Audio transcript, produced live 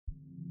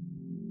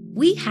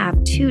We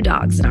have 2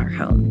 dogs in our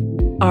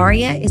home.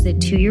 Aria is a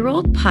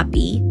 2-year-old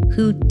puppy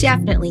who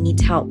definitely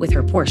needs help with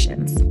her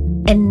portions.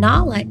 And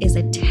Nala is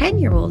a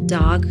 10-year-old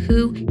dog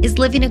who is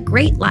living a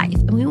great life,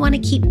 and we want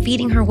to keep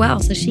feeding her well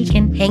so she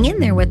can hang in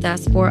there with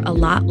us for a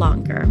lot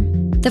longer.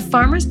 The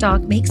farmer's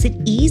dog makes it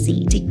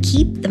easy to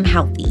keep them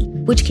healthy,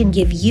 which can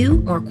give you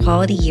more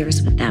quality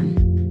years with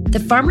them. The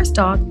farmer's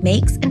dog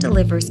makes and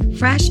delivers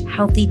fresh,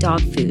 healthy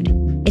dog food.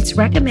 It's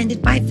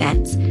recommended by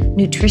vets,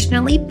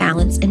 nutritionally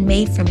balanced and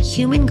made from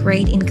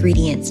human-grade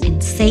ingredients in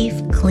safe,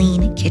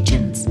 clean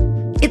kitchens.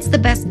 It's the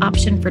best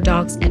option for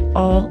dogs at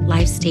all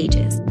life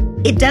stages.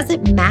 It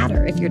doesn't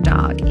matter if your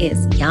dog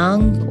is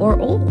young or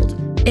old.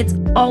 It's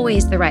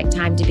always the right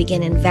time to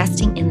begin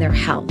investing in their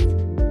health,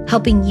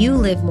 helping you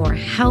live more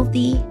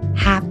healthy,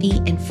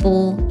 happy, and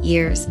full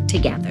years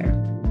together.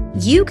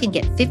 You can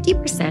get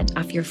 50%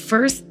 off your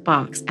first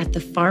box at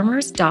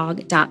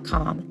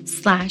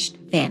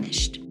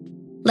thefarmersdog.com/vanished.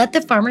 Let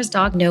the farmer's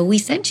dog know we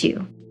sent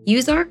you.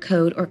 Use our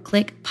code or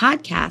click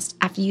podcast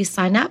after you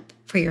sign up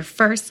for your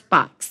first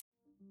box.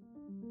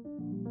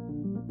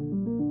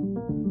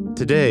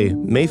 Today,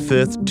 May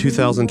 5th,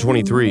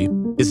 2023,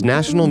 is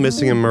National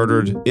Missing and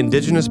Murdered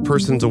Indigenous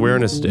Persons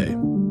Awareness Day.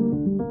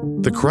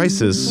 The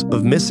crisis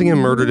of missing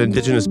and murdered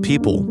Indigenous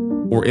people,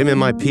 or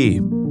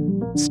MMIP,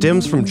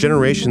 stems from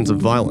generations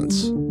of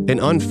violence and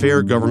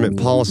unfair government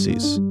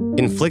policies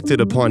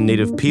inflicted upon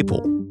Native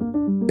people.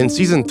 In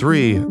Season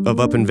 3 of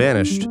Up and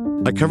Vanished,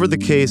 I covered the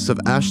case of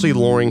Ashley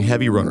Loring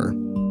Heavyrunner,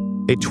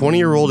 a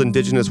 20-year-old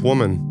Indigenous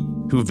woman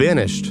who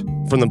vanished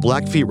from the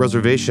Blackfeet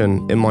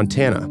Reservation in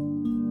Montana.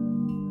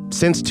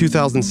 Since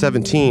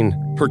 2017,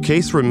 her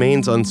case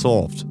remains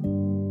unsolved,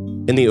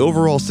 and the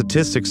overall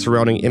statistics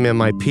surrounding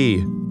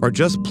MMIP are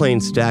just plain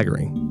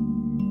staggering.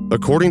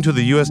 According to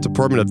the U.S.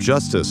 Department of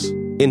Justice,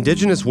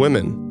 Indigenous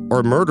women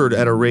are murdered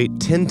at a rate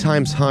 10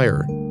 times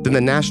higher than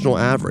the national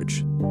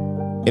average,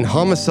 and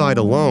homicide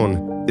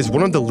alone is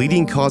one of the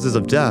leading causes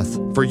of death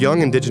for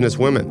young Indigenous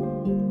women.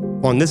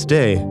 On this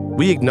day,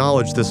 we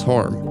acknowledge this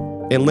harm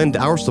and lend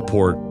our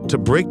support to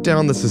break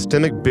down the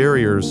systemic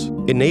barriers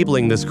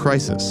enabling this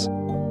crisis.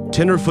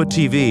 Tenderfoot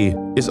TV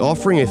is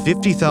offering a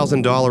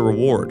 $50,000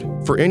 reward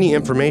for any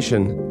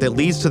information that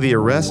leads to the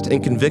arrest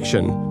and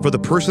conviction for the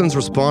persons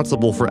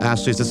responsible for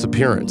Ashley's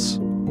disappearance.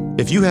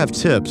 If you have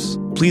tips,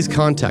 please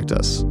contact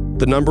us.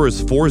 The number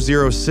is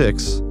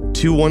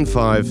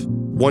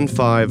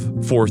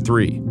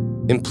 406-215-1543.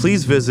 And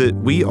please visit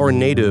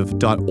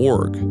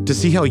wearenative.org to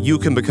see how you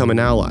can become an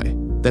ally.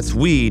 That's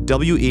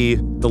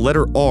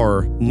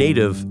R,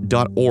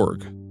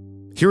 native.org.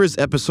 Here is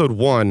episode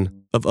 1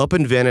 of Up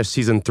and Vanish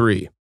Season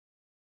 3.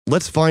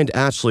 Let's find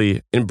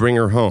Ashley and bring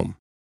her home.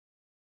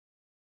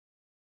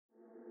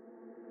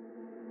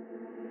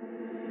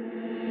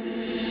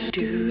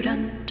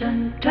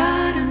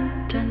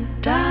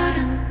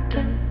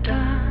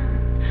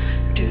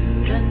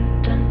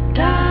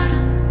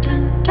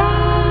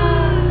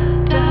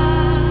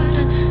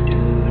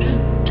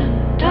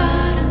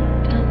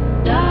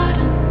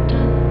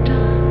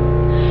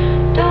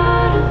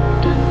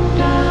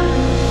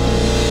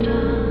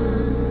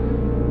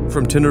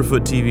 From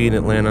Tenderfoot TV in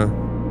Atlanta,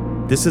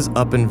 this is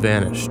Up and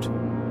Vanished.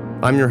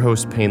 I'm your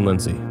host, Payne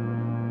Lindsay.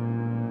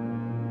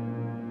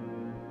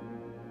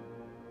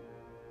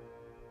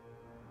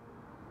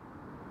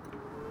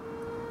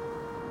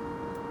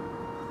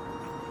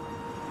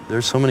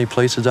 There's so many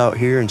places out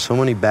here and so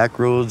many back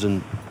roads,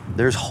 and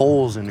there's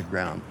holes in the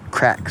ground,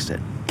 cracks that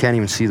you can't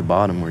even see the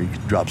bottom, where you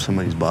could drop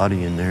somebody's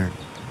body in there.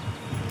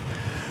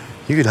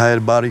 You could hide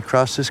a body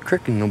across this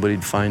creek and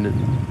nobody'd find it.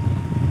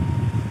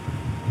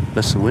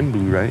 That's the wind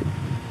blew, right?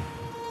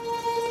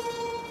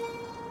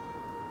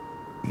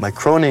 My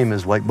crow name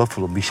is White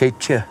Buffalo,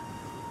 Bisheche,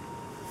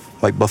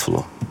 White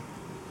Buffalo.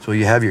 So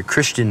you have your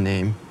Christian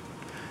name,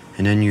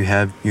 and then you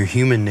have your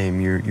human name,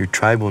 your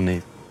tribal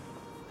name.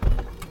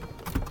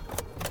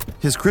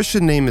 His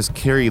Christian name is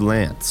Kerry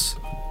Lance.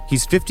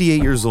 He's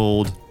 58 years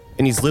old,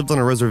 and he's lived on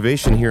a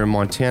reservation here in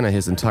Montana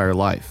his entire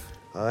life.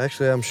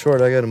 Actually, I'm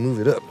short. I got to move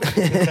it up.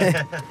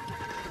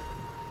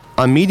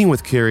 I'm meeting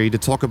with Kerry to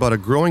talk about a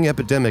growing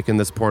epidemic in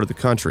this part of the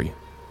country.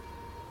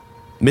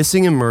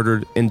 Missing and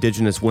murdered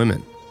Indigenous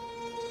women.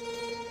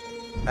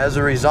 As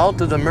a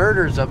result of the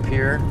murders up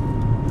here,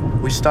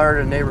 we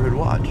started a neighborhood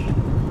watch.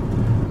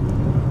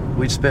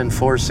 We'd spend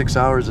 4 or 6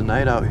 hours a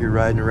night out here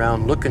riding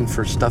around looking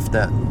for stuff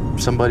that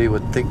somebody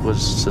would think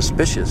was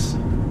suspicious.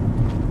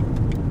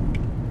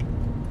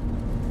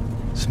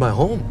 This is my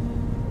home.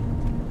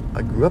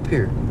 I grew up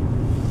here.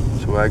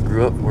 So where I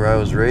grew up, where I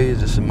was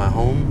raised, this is my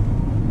home.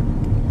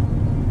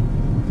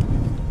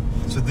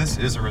 So this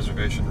is a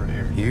reservation right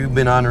here? You've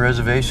been on a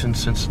reservation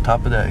since the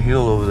top of that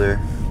hill over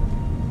there.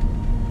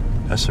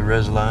 That's the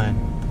res line.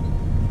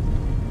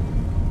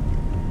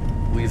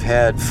 We've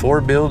had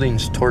 4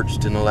 buildings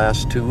torched in the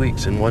last 2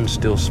 weeks, and one's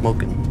still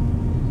smoking.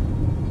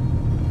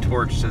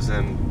 Torched as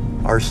in?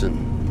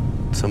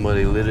 Arson.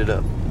 Somebody lit it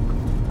up.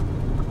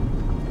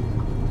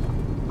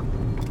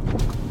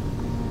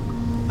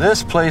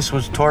 This place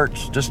was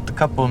torched just a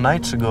couple of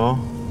nights ago.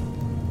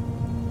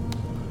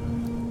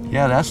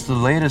 Yeah, that's the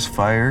latest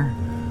fire.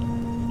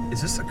 Is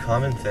this a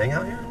common thing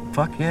out here?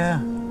 Fuck yeah.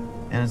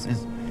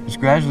 And it's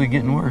gradually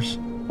getting worse.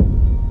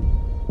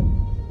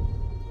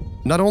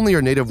 Not only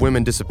are Native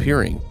women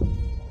disappearing,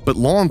 but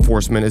law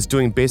enforcement is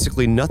doing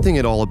basically nothing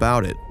at all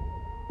about it.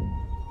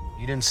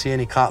 You didn't see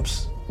any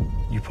cops.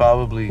 You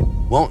probably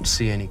won't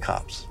see any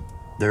cops.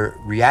 They're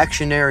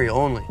reactionary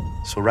only.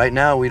 So right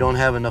now we don't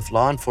have enough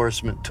law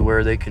enforcement to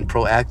where they can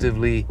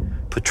proactively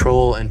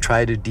patrol and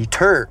try to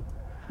deter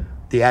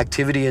the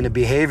activity and the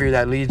behavior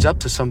that leads up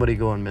to somebody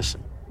going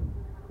missing.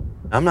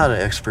 I'm not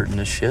an expert in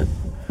this shit.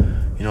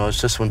 You know,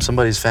 it's just when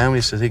somebody's family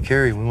says, hey,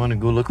 Carrie, we want to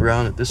go look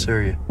around at this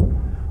area.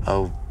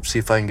 I'll see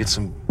if I can get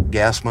some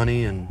gas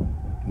money and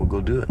we'll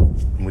go do it.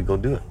 And we go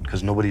do it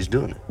because nobody's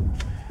doing it.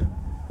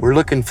 We're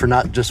looking for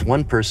not just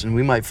one person.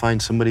 We might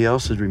find somebody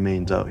else's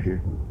remains out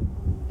here.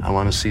 I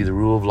want to see the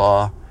rule of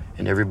law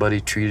and everybody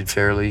treated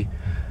fairly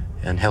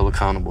and held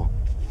accountable.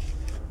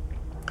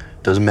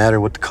 Doesn't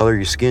matter what the color of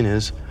your skin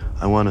is.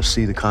 I want to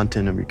see the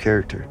content of your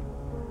character.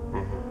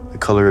 The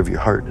color of your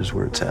heart is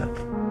where it's at.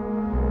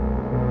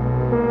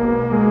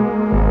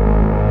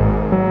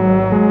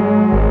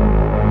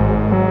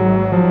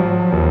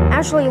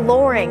 Ashley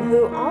Loring,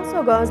 who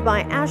also goes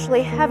by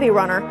Ashley Heavy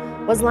Runner,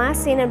 was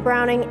last seen in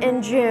Browning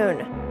in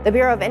June. The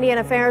Bureau of Indian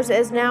Affairs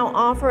is now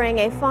offering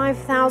a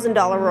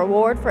 $5,000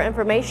 reward for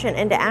information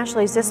into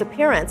Ashley's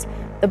disappearance.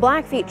 The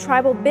Blackfeet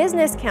Tribal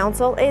Business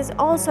Council is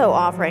also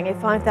offering a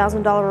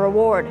 $5,000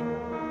 reward.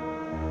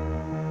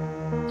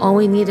 All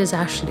we need is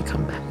Ashley to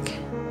come back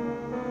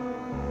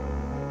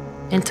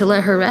and to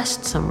let her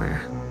rest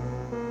somewhere.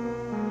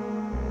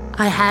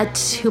 I had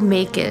to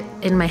make it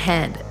in my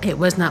head it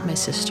was not my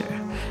sister,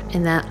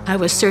 and that I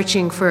was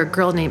searching for a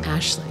girl named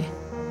Ashley.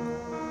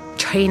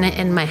 Train it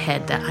in my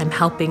head that I'm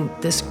helping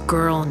this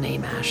girl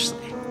named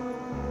Ashley.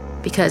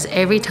 Because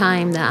every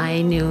time that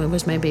I knew it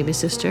was my baby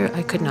sister,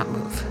 I could not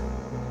move.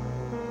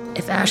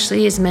 If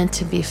Ashley is meant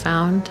to be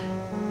found,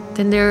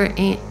 then there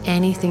ain't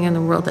anything in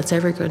the world that's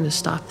ever going to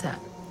stop that.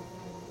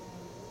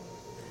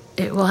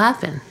 It will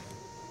happen.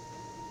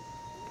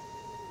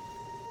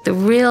 The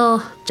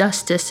real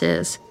justice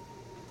is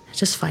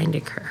just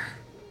finding her.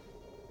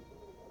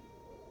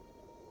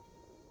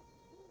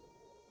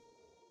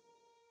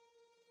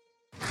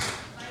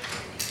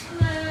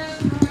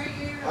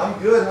 I'm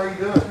good. How are you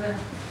doing?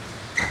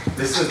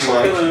 This is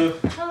Mike.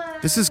 Hello.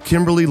 This is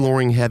Kimberly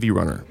Loring Heavy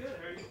Runner.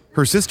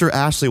 Her sister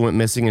Ashley went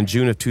missing in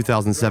June of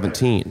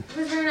 2017. It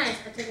was very nice.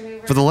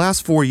 For the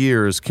last 4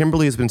 years,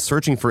 Kimberly has been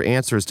searching for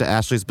answers to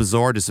Ashley's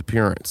bizarre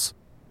disappearance.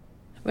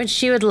 When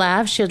she would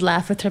laugh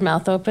with her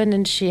mouth open,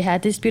 and she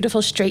had these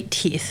beautiful straight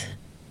teeth.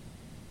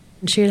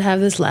 And she would have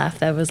this laugh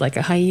that was like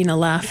a hyena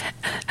laugh.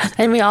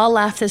 And we all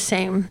laughed the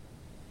same.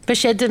 But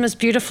she had the most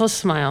beautiful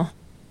smile.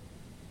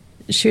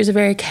 She was a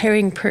very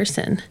caring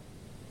person.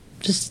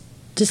 Just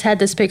had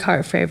this big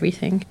heart for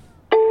everything.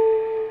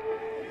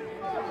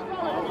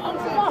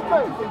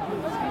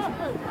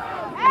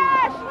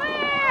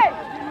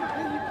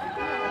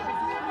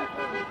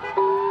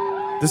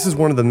 This is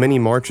one of the many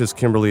marches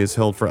Kimberly has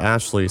held for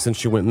Ashley since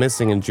she went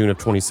missing in June of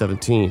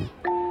 2017.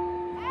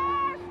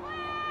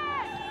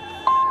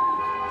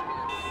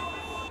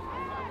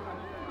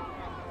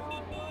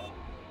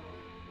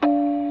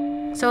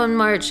 So in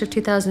March of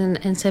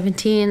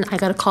 2017, I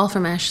got a call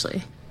from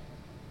Ashley.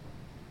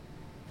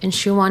 And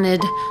she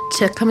wanted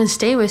to come and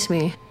stay with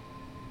me.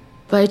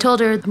 But I told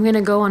her I'm going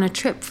to go on a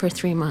trip for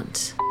 3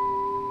 months.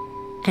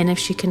 And if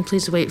she can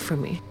please wait for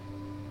me.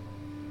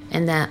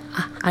 And that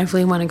I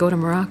really want to go to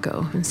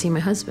Morocco and see my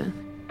husband.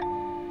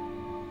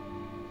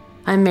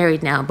 I'm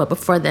married now, but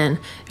before then,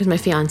 it was my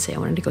fiance. I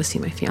wanted to go see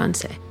my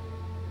fiance.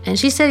 And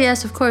she said,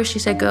 yes, of course. She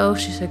said, go.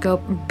 She said, go,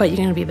 but you're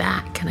going to be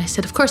back. And I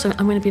said, of course, I'm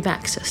going to be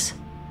back, sis.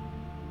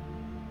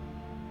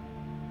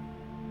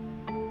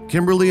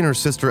 Kimberly and her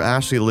sister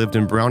Ashley lived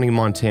in Browning,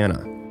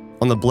 Montana,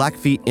 on the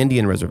Blackfeet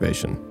Indian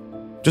Reservation,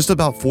 just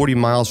about 40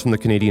 miles from the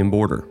Canadian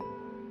border.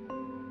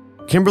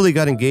 Kimberly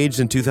got engaged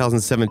in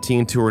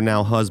 2017 to her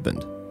now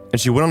husband, and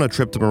she went on a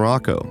trip to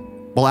Morocco,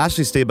 while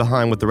Ashley stayed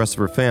behind with the rest of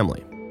her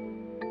family.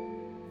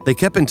 They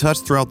kept in touch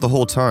throughout the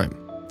whole time,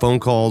 phone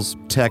calls,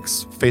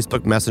 texts,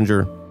 Facebook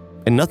Messenger,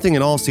 and nothing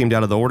at all seemed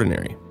out of the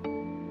ordinary.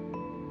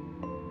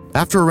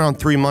 After around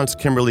 3 months,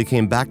 Kimberly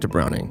came back to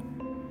Browning.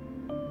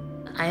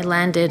 I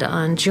landed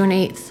on June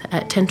 8th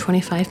at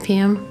 10:25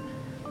 p.m.,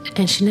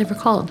 and she never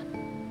called.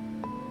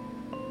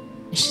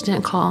 She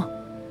didn't call.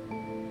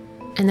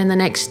 And then the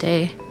next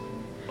day,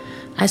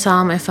 I saw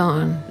on my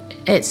phone,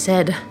 it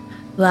said,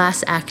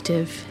 last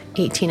active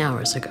 18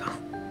 hours ago.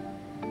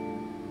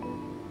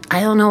 I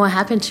don't know what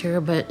happened to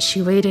her, but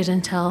she waited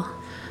until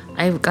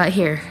I got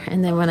here.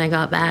 And then when I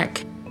got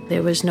back,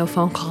 there was no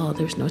phone call,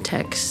 there was no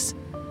text,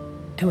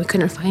 and we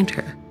couldn't find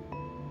her.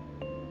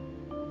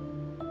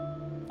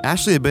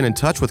 Ashley had been in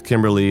touch with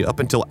Kimberly up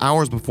until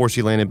hours before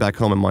she landed back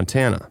home in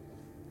Montana.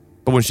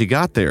 But when she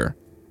got there,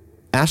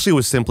 Ashley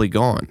was simply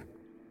gone.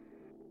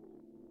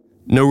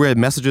 No read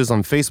messages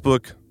on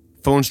Facebook,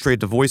 phone straight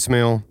to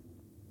voicemail,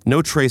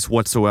 no trace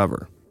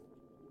whatsoever.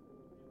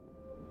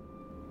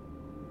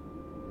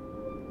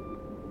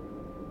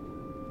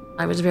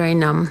 I was very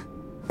numb.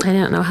 I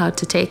didn't know how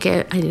to take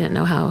it. I didn't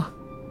know how.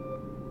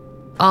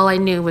 All I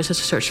knew was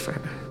just to search for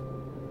her.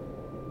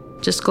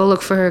 Just go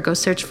look for her, go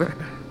search for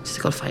her,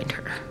 just go find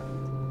her.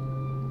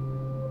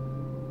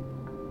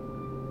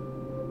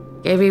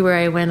 Everywhere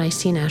I went, I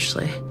seen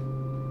Ashley.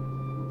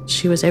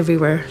 She was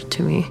everywhere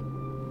to me.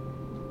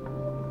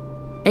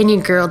 Any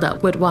girl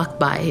that would walk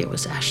by, it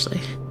was Ashley.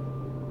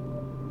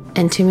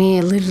 And to me,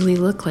 it literally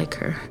looked like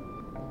her.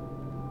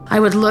 I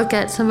would look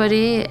at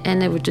somebody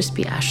and it would just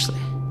be Ashley.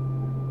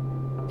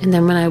 And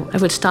then when I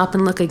would stop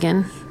and look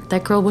again,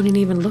 that girl wouldn't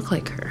even look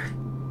like her.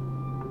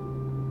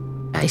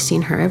 I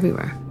seen her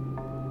everywhere.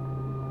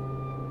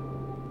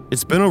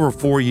 It's been over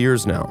 4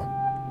 years now,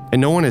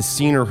 and no one has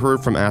seen or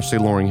heard from Ashley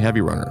Loring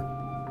Heavy Runner.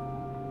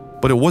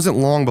 But it wasn't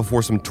long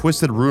before some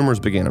twisted rumors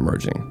began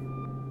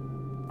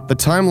emerging. The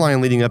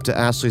timeline leading up to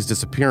Ashley's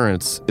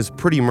disappearance is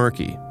pretty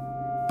murky,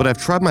 but I've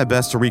tried my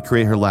best to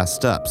recreate her last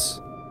steps.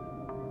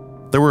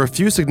 There were a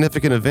few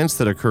significant events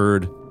that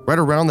occurred right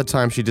around the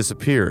time she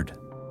disappeared.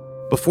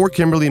 Before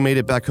Kimberly made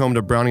it back home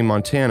to Browning,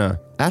 Montana,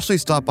 Ashley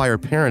stopped by her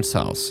parents'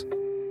 house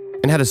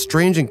and had a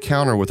strange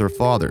encounter with her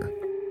father.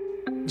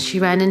 She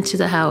ran into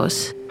the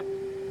house,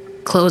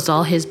 closed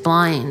all his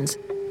blinds,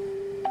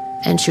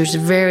 and she was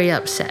very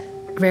upset,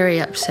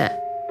 very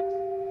upset.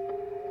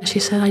 She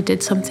said, I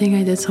did something.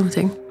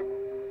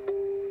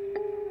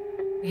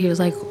 He was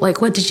like,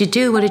 what did you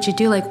do? What did you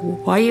do? Like,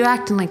 why are you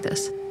acting like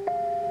this?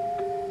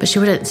 But she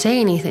wouldn't say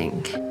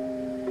anything.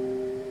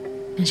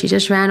 And she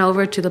just ran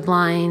over to the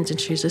blinds and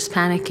she was just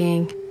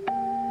panicking.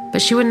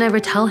 But she would never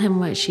tell him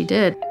what she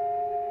did.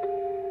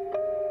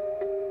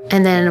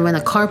 And then when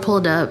the car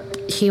pulled up,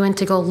 he went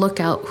to go look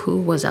out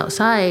who was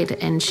outside,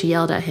 and she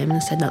yelled at him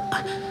and said, no,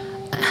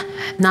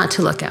 not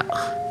to look out.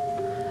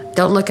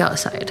 Don't look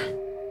outside.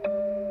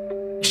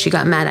 She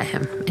got mad at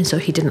him, and so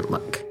he didn't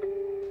look.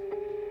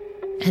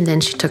 And then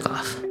she took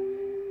off.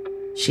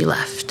 She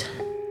left.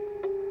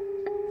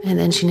 And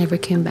then she never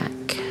came back.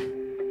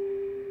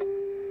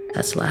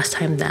 That's the last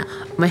time that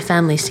my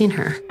family seen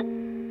her.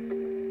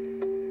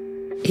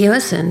 He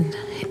listened,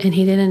 and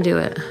he didn't do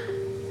it.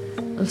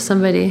 Of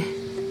somebody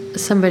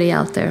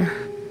out there.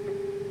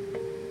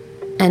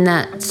 And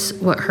that's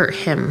what hurt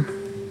him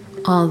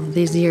all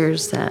these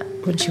years, that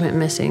when she went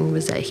missing,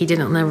 was that he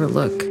didn't ever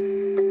look.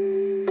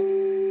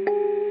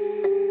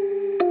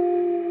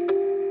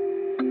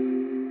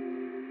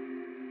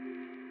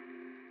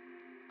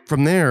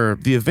 From there,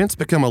 the events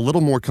become a little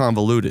more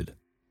convoluted.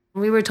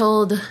 We were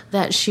told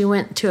that she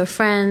went to a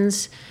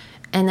friend's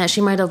and that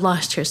she might have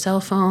lost her cell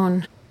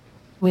phone.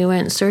 We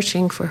went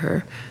searching for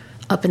her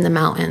up in the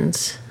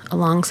mountains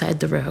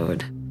alongside the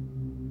road.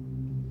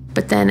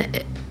 But then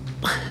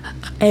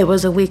it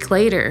was a week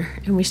later,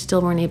 and we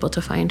still weren't able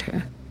to find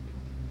her.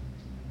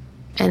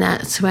 And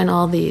that's when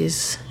all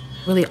these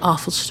really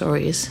awful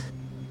stories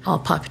all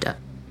popped up.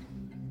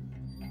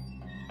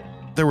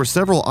 There were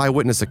several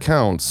eyewitness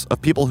accounts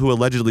of people who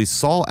allegedly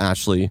saw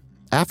Ashley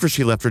after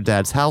she left her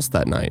dad's house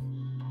that night.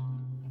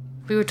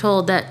 We were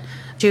told that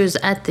she was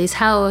at this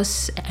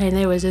house, and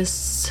there was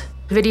this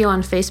video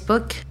on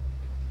Facebook.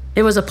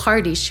 It was a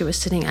party. She was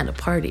sitting at a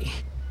party.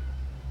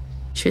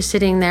 She was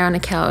sitting there on a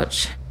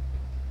couch,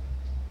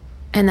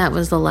 and that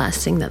was the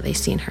last thing that they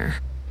seen her.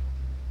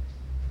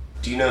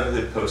 Do you know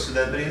who had posted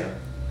that video?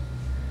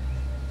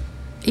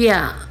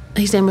 Yeah,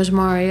 his name was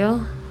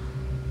Mario.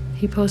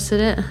 He posted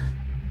it.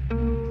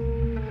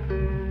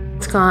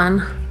 It's gone.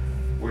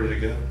 Where did it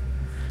go?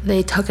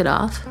 They took it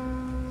off.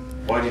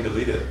 Why did you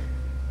delete it?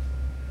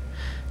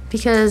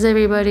 Because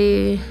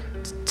everybody,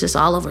 just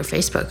all over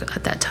Facebook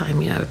at that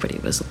time, everybody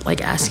was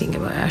like asking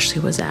about Ashley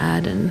was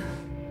at, and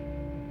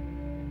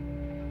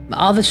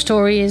all the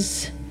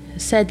stories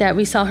said that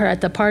we saw her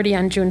at the party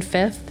on June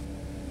 5th.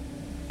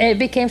 It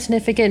became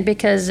significant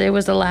because it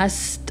was the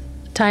last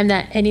time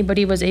that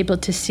anybody was able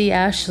to see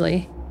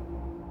Ashley.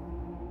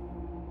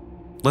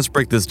 Let's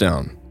break this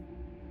down.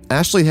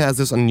 Ashley has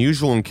this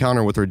unusual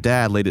encounter with her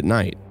dad late at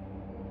night.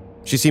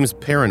 She seems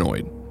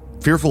paranoid,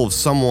 fearful of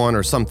someone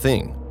or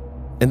something.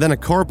 And then a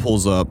car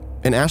pulls up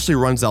and Ashley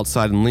runs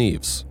outside and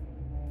leaves.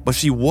 But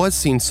she was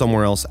seen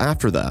somewhere else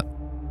after that,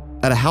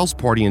 at a house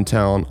party in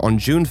town on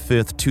June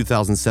 5th,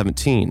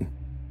 2017.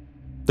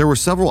 There were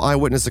several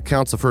eyewitness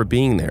accounts of her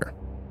being there,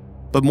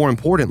 but more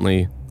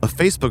importantly, a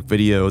Facebook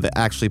video that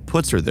actually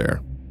puts her there.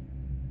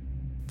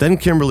 Then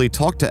Kimberly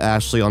talked to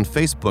Ashley on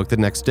Facebook the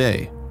next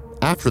day,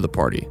 after the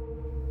party.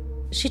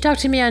 She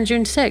talked to me on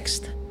June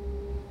 6th.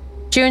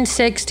 June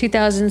 6,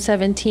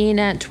 2017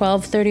 at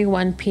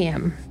 12:31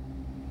 p.m.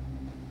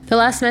 The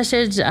last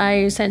message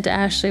I sent to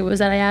Ashley was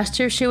that I asked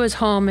her if she was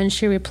home, and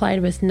she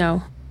replied with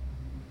no.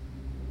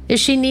 If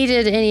she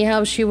needed any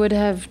help, she would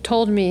have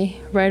told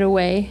me right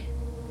away.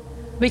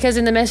 Because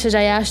in the message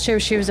I asked her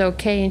if she was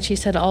okay, and she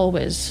said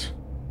always.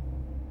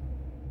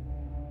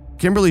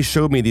 Kimberly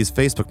showed me these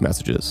Facebook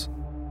messages.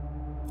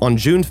 On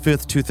June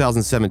 5th,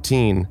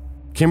 2017,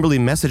 Kimberly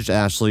messaged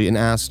Ashley and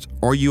asked,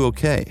 "Are you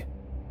okay?"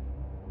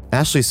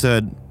 Ashley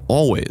said,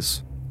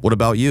 "Always. What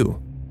about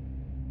you?"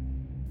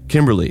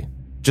 Kimberly,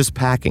 "Just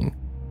packing."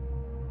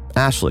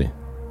 Ashley,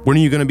 When are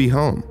you going to be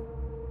home?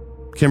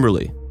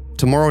 Kimberly,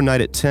 tomorrow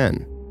night at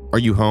 10. Are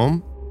you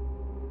home?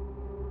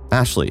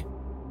 Ashley,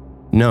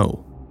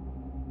 no.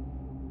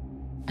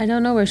 I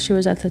don't know where she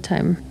was at the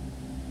time.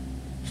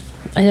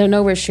 I don't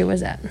know where she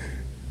was at.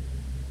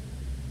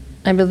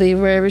 I believe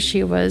wherever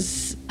she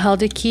was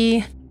held a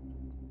key.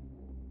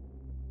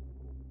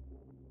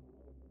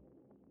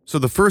 So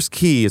the first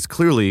key is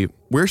clearly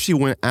where she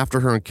went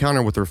after her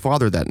encounter with her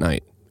father that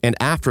night and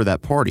after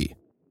that party.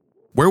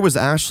 Where was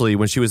Ashley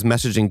when she was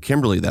messaging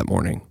Kimberly that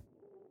morning?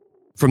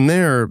 From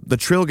there, the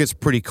trail gets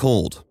pretty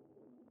cold.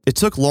 It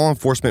took law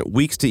enforcement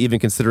weeks to even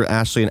consider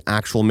Ashley an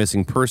actual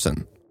missing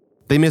person.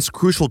 They missed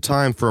crucial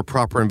time for a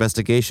proper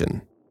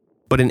investigation.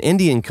 But in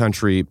Indian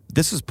country,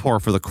 this is par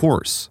for the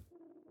course.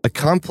 A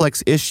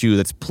complex issue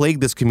that's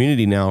plagued this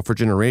community now for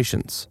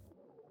generations.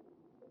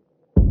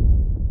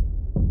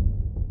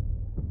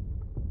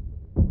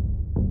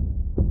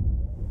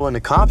 When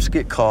the cops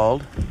get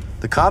called,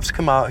 the cops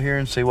come out here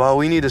and say, well,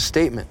 we need a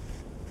statement.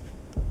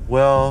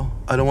 Well,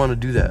 I don't want to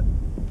do that.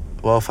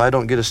 Well, if I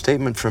don't get a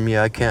statement from you,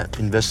 I can't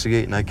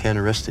investigate and I can't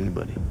arrest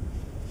anybody.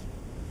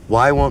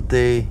 Why won't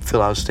they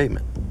fill out a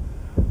statement?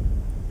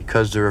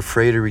 Because they're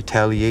afraid of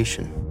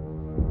retaliation.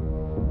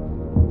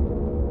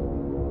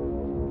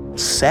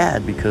 It's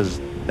sad because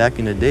back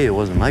in the day, it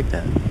wasn't like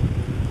that.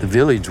 The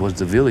village was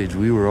the village.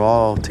 We were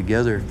all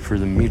together for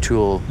the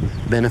mutual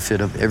benefit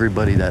of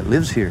everybody that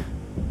lives here.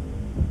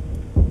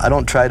 I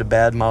don't try to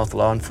badmouth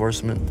law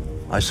enforcement.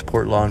 I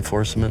support law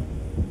enforcement,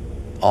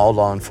 all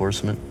law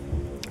enforcement.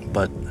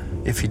 But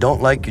if you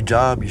don't like your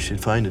job, you should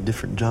find a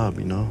different job,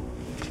 you know?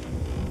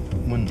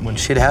 When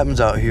shit happens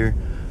out here,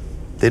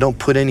 they don't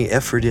put any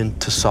effort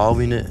into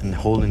solving it and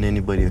holding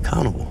anybody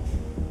accountable.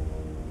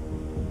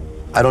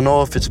 I don't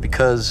know if it's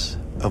because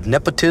of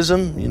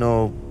nepotism. You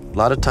know, a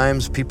lot of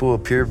times people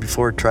appear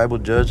before a tribal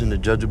judge and the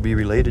judge will be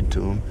related to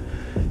them.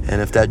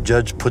 And if that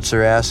judge puts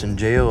their ass in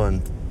jail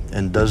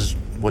and does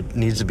what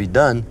needs to be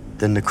done,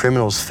 then the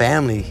criminal's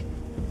family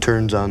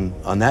turns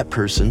on that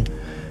person.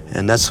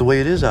 And that's the way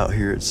it is out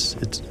here.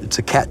 It's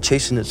a cat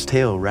chasing its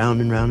tail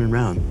round and round and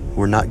round.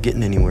 We're not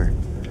getting anywhere.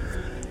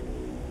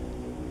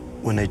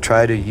 When they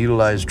try to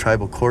utilize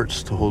tribal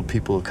courts to hold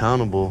people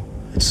accountable,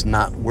 it's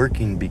not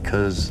working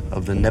because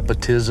of the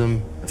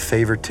nepotism,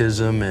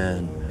 favoritism,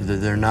 and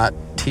they're not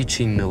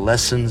teaching the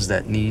lessons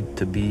that need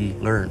to be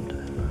learned.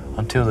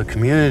 Until the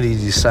community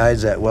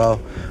decides that,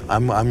 well,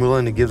 I'm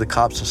willing to give the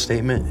cops a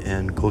statement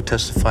and go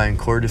testify in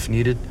court if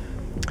needed,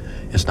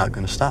 it's not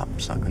going to stop.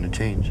 It's not going to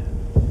change.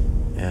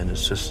 And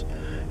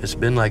it's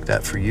been like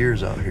that for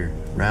years out here,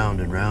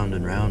 round and round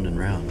and round and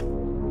round.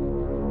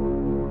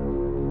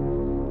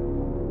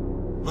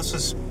 Let's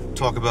just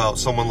talk about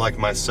someone like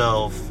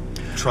myself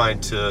trying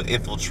to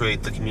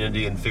infiltrate the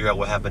community and figure out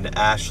what happened to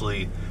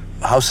Ashley.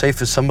 How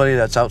safe is somebody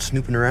that's out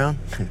snooping around?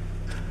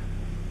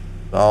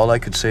 All I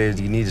could say is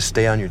you need to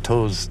stay on your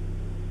toes.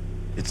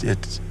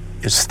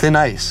 It's thin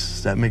ice.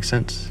 Does that make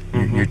sense?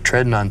 Mm-hmm. You're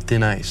treading on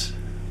thin ice.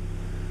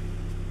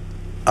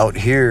 Out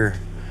here,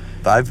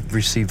 I've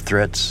received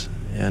threats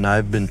and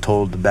I've been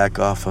told to back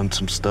off on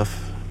some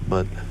stuff,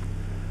 but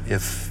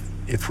if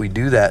we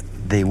do that,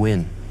 they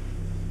win.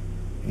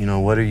 You know,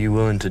 what are you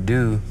willing to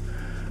do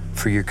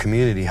for your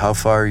community? How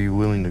far are you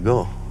willing to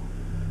go?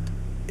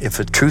 If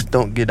the truth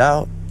don't get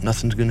out,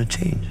 nothing's gonna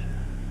change.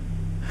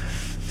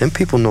 Them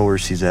people know where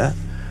she's at.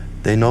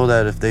 They know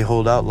that if they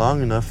hold out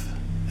long enough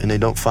and they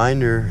don't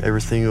find her,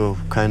 everything will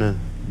kind of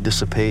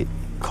dissipate,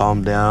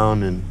 calm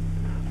down. And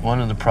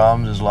one of the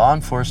problems is law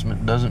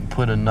enforcement doesn't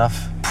put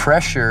enough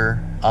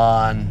pressure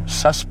on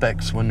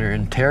suspects when they're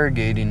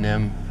interrogating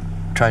them,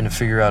 trying to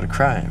figure out a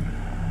crime.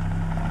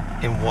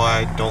 And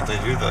why don't they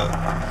do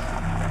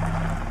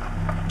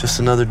that? Just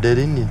another dead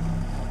Indian.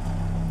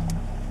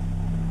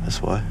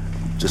 That's why.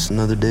 Just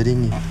another dead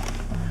Indian.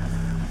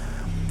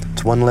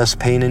 It's one less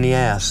pain in the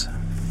ass.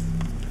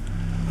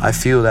 I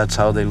feel that's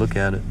how they look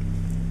at it.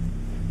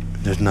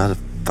 There's not a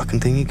fucking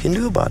thing you can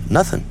do about it.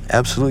 Nothing.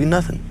 Absolutely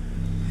nothing.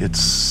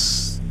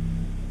 It's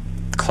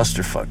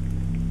clusterfuck.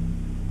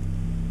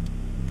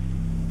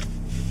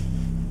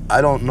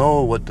 I don't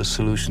know what the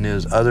solution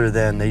is other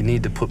than they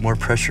need to put more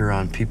pressure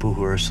on people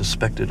who are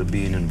suspected of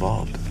being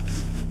involved.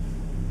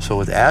 So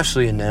with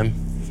Ashley and them,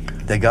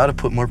 they got to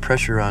put more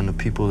pressure on the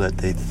people that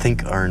they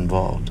think are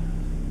involved.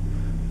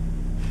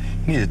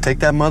 You need to take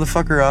that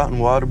motherfucker out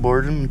and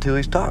waterboard him until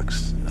he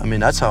talks. I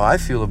mean, that's how I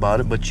feel about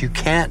it, but you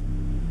can't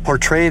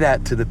portray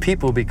that to the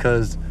people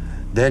because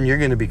then you're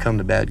going to become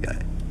the bad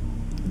guy.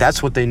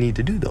 That's what they need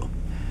to do, though.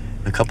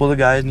 A couple of the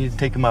guys need to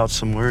take him out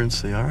somewhere and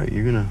say, all right,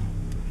 you're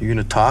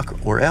gonna talk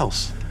or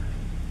else.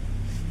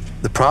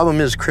 The problem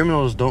is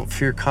criminals don't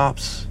fear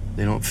cops.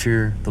 They don't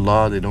fear the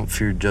law. They don't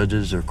fear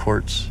judges or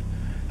courts.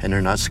 And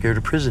they're not scared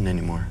of prison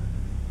anymore.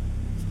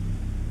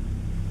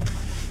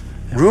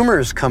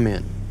 Rumors come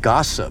in,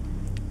 gossip.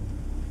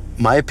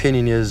 My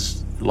opinion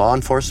is law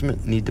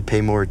enforcement need to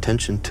pay more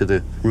attention to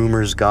the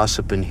rumors,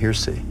 gossip, and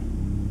hearsay.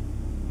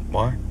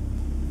 Why?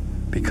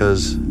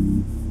 Because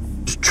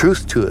there's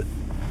truth to it.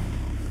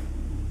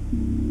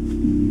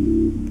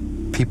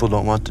 People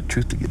don't want the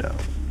truth to get out.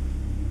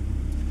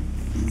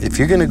 if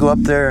you're gonna go up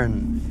there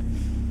and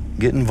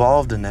get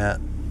involved in that,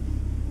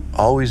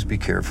 always be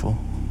careful.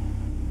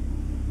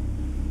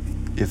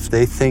 If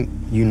they think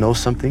you know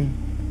something,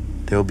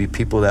 there'll be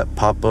people that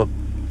pop up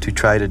to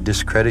try to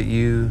discredit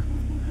you.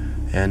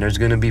 And there's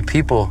gonna be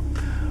people,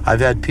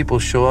 I've had people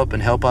show up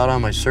and help out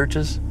on my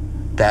searches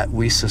that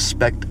we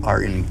suspect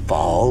are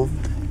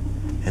involved.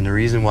 And the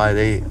reason why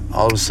they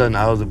all of a sudden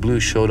out of the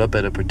blue showed up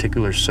at a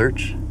particular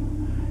search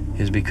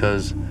is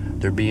because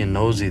they're being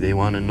nosy. They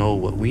want to know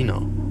what we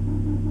know.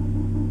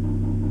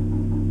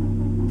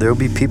 There'll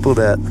be people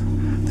that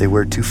they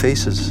wear two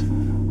faces.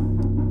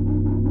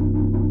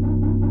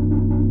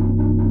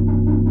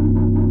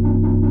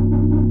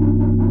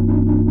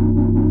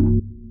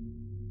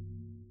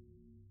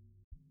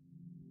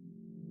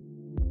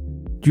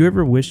 Do you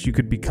ever wish you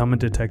could become a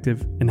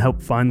detective and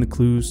help find the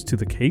clues to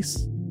the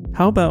case?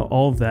 How about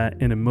all of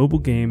that in a mobile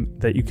game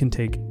that you can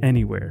take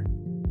anywhere?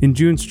 In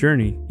June's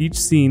Journey, each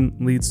scene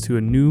leads to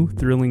a new,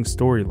 thrilling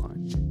storyline.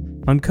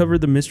 Uncover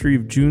the mystery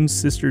of June's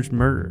sister's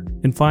murder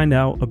and find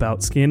out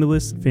about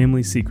scandalous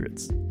family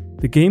secrets.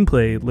 The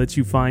gameplay lets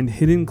you find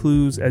hidden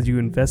clues as you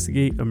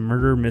investigate a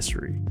murder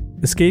mystery.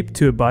 Escape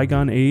to a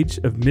bygone age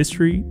of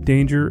mystery,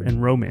 danger,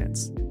 and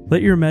romance.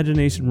 Let your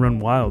imagination run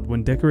wild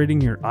when decorating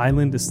your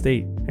island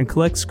estate and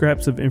collect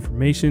scraps of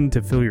information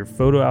to fill your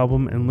photo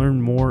album and learn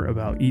more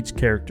about each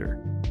character.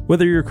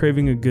 Whether you're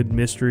craving a good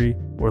mystery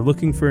or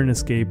looking for an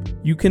escape,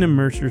 you can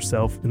immerse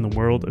yourself in the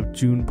world of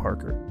June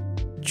Parker.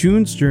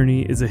 June's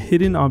Journey is a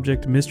hidden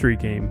object mystery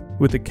game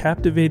with a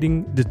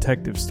captivating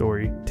detective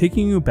story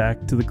taking you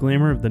back to the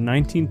glamour of the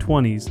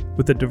 1920s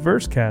with a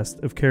diverse cast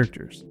of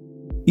characters.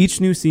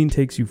 Each new scene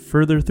takes you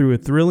further through a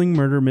thrilling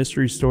murder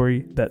mystery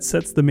story that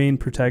sets the main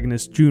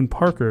protagonist, June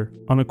Parker,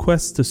 on a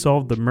quest to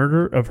solve the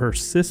murder of her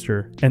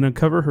sister and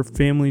uncover her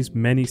family's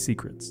many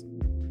secrets.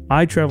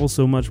 I travel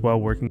so much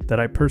while working that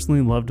I personally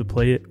love to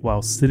play it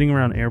while sitting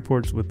around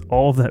airports with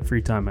all of that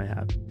free time I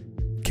have.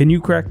 Can you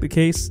crack the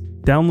case?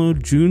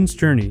 Download June's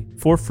Journey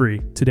for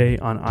free today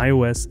on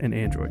iOS and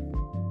Android.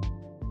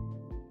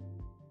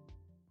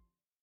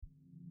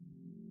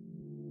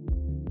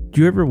 Do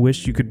you ever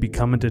wish you could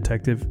become a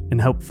detective and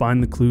help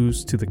find the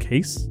clues to the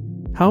case?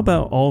 How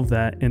about all of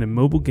that in a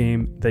mobile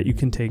game that you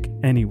can take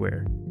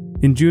anywhere?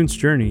 In June's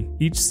Journey,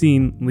 each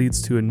scene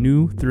leads to a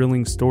new,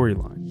 thrilling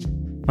storyline.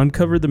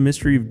 Uncover the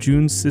mystery of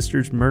June's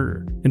sister's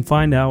murder and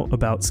find out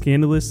about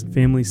scandalous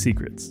family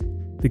secrets.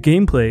 The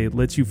gameplay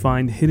lets you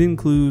find hidden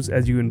clues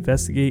as you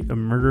investigate a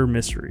murder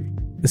mystery.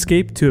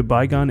 Escape to a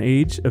bygone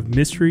age of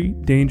mystery,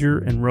 danger,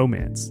 and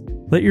romance.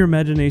 Let your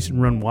imagination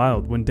run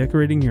wild when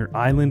decorating your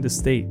island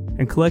estate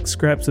and collect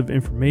scraps of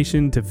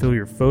information to fill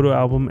your photo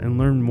album and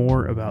learn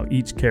more about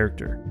each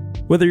character.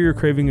 Whether you're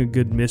craving a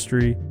good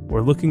mystery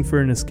or looking for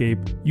an escape,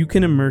 you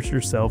can immerse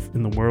yourself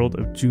in the world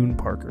of June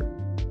Parker.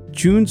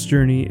 June's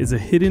Journey is a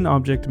hidden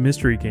object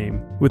mystery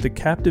game with a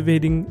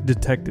captivating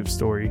detective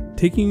story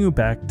taking you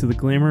back to the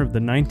glamour of the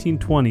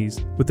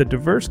 1920s with a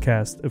diverse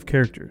cast of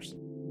characters.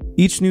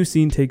 Each new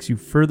scene takes you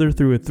further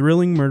through a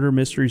thrilling murder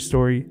mystery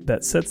story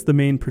that sets the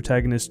main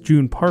protagonist,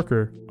 June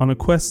Parker, on a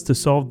quest to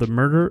solve the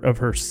murder of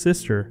her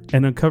sister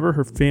and uncover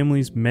her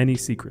family's many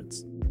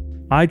secrets.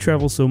 I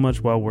travel so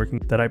much while working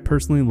that I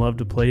personally love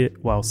to play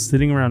it while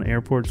sitting around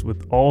airports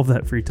with all of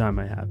that free time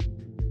I have.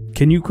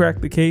 Can you crack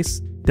the case?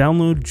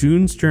 Download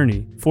June's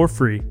Journey for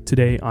free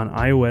today on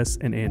iOS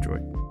and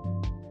Android.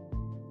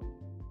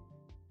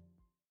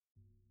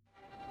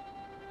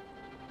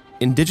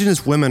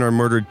 Indigenous women are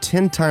murdered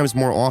 10 times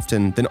more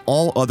often than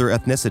all other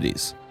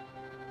ethnicities.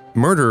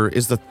 Murder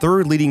is the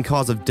third leading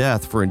cause of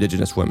death for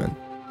Indigenous women.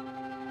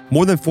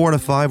 More than 4 out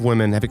of 5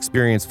 women have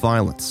experienced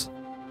violence.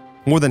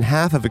 More than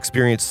half have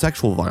experienced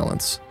sexual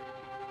violence.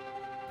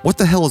 What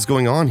the hell is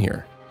going on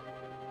here?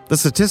 The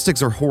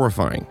statistics are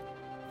horrifying.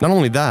 Not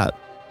only that,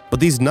 but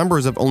these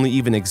numbers have only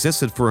even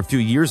existed for a few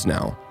years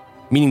now,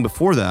 meaning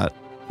before that,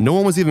 no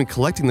one was even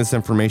collecting this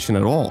information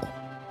at all.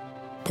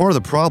 Part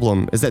of the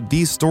problem is that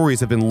these stories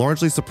have been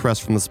largely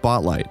suppressed from the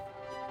spotlight.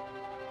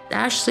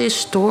 Ashley's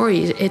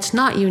story, it's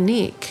not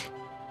unique.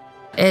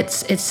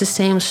 It's the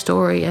same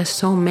story as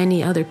so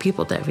many other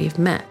people that we've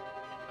met.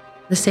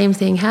 The same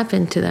thing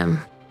happened to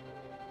them.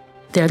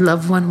 Their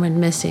loved one went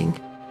missing.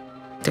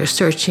 They're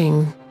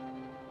searching.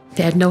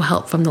 They had no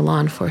help from the law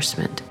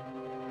enforcement.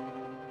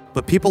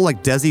 But people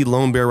like Desi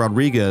Lone Bear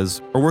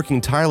Rodriguez are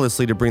working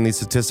tirelessly to bring these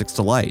statistics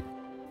to light,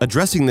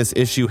 addressing this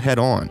issue head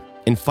on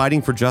and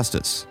fighting for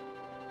justice.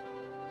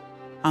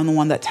 I'm the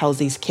one that tells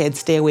these kids,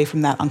 stay away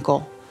from that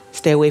uncle,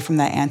 stay away from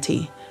that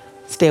auntie,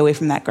 stay away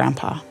from that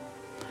grandpa.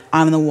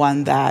 I'm the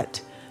one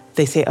that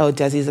they say, oh,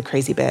 Desi's a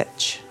crazy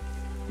bitch.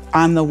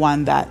 I'm the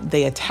one that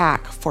they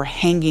attack for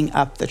hanging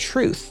up the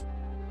truth.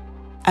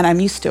 And I'm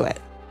used to it.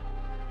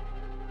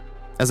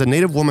 As a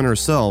Native woman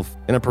herself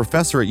and a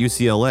professor at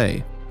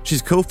UCLA,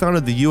 she's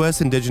co-founded the U.S.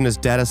 Indigenous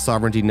Data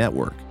Sovereignty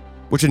Network,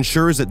 which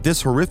ensures that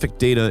this horrific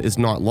data is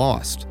not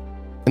lost,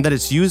 and that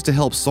it's used to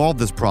help solve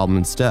this problem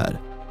instead.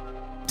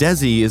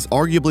 Desi is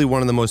arguably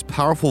one of the most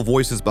powerful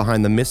voices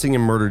behind the missing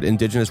and murdered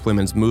Indigenous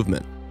women's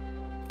movement,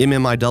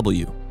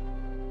 MMIW.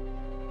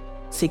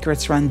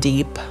 Secrets run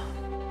deep.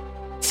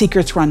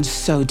 Secrets run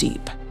so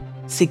deep.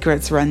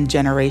 Secrets run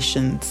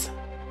generations.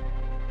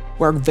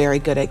 We're very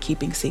good at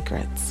keeping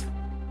secrets.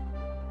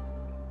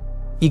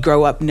 You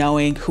grow up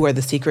knowing who are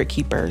the secret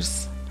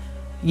keepers.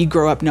 You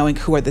grow up knowing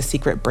who are the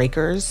secret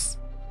breakers.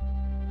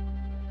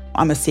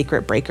 I'm a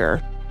secret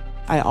breaker.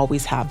 I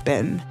always have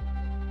been.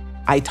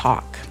 I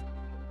talk.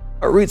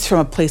 It roots from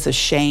a place of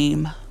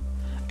shame.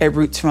 It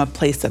roots from a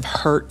place of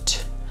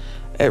hurt.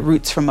 It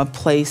roots from a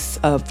place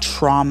of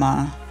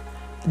trauma,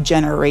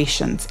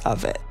 generations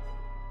of it.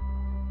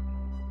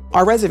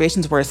 Our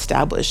reservations were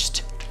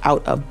established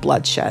out of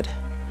bloodshed,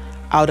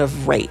 out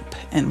of rape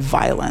and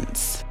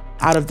violence,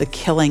 out of the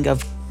killing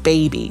of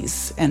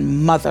babies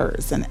and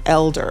mothers and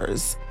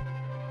elders.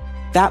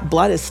 That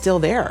blood is still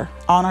there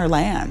on our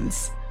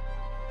lands.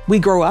 We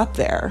grow up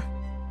there.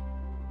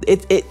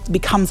 It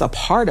becomes a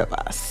part of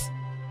us.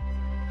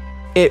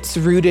 It's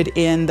rooted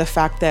in the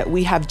fact that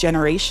we have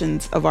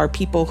generations of our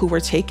people who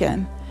were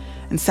taken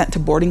and sent to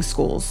boarding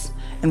schools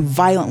and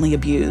violently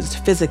abused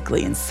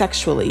physically and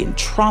sexually and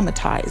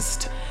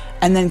traumatized,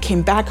 and then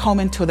came back home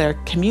into their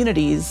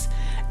communities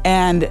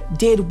and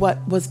did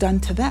what was done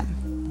to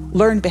them,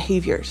 learned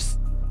behaviors.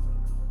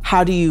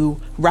 How do you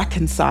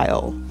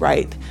reconcile,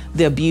 right,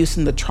 the abuse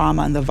and the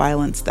trauma and the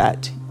violence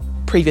that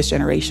previous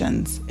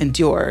generations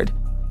endured?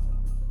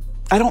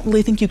 I don't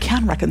really think you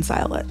can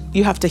reconcile it.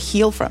 You have to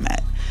heal from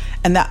it.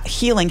 And that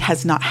healing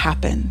has not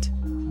happened.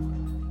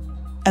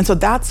 And so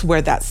that's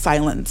where that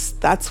silence,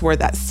 that's where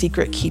that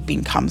secret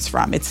keeping comes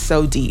from. It's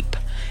so deep.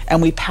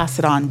 And we pass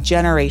it on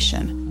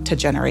generation to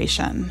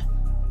generation.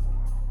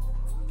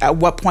 At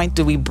what point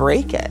do we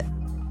break it?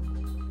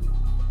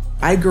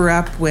 I grew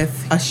up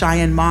with a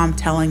Cheyenne mom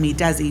telling me,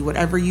 Desi,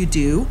 whatever you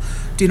do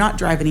not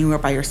drive anywhere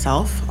by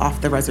yourself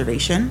off the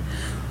reservation.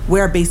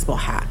 Wear a baseball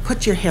hat,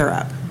 put your hair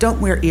up, don't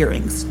wear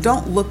earrings,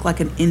 don't look like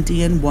an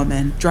Indian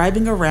woman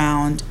driving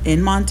around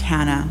in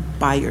Montana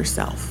by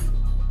yourself.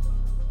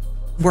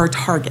 We're a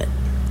target.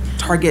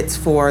 Targets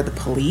for the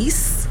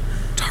police,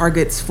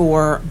 targets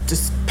for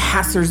just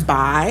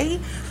passersby,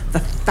 the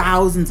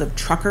thousands of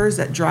truckers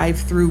that drive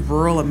through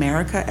rural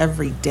America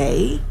every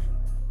day.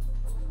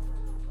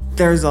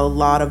 There's a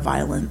lot of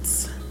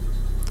violence.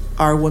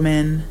 Our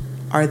women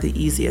are the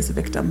easiest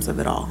victims of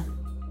it all.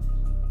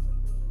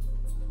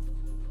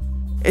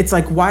 It's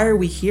like, why are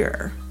we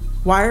here?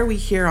 Why are we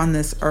here on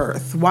this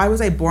earth? Why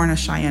was I born a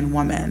Cheyenne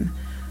woman,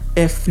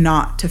 if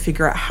not to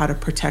figure out how to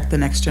protect the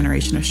next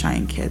generation of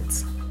Cheyenne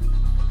kids?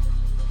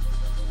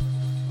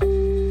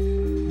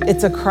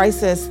 It's a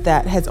crisis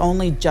that has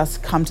only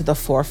just come to the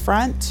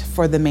forefront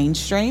for the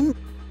mainstream.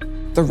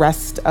 The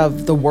rest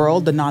of the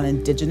world, the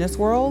non-Indigenous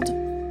world,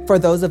 for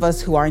those of us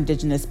who are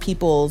Indigenous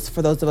peoples,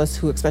 for those of us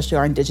who especially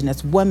are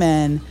Indigenous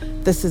women,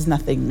 this is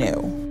nothing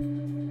new.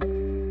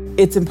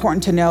 It's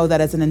important to know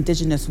that as an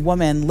Indigenous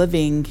woman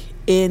living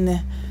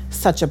in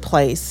such a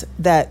place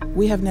that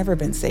we have never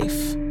been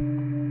safe.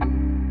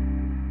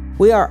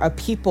 We are a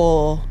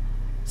people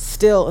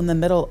still in the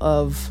middle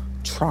of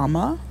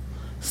trauma,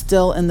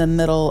 still in the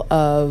middle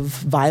of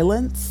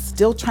violence,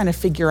 still trying to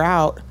figure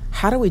out,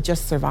 how do we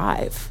just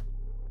survive?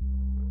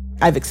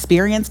 I've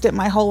experienced it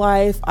my whole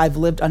life. I've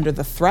lived under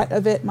the threat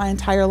of it my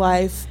entire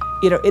life.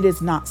 It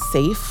is not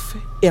safe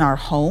in our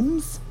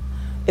homes.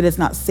 It is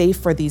not safe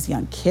for these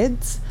young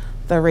kids.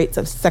 The rates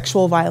of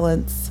sexual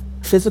violence,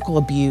 physical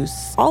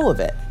abuse, all of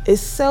it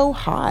is so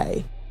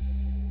high.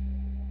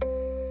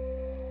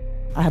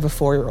 I have a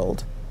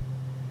 4-year-old.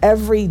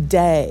 Every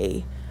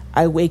day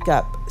I wake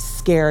up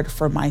scared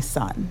for my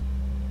son.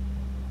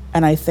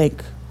 And I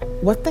think,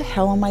 what the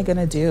hell am I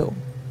gonna do?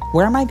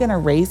 Where am I gonna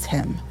raise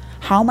him?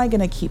 How am I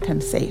gonna keep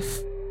him safe?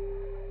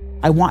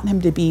 I want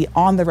him to be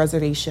on the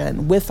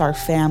reservation with our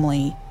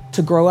family,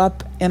 to grow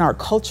up in our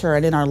culture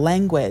and in our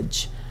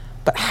language.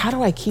 But how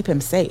do I keep him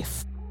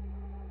safe?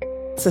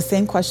 It's the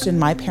same question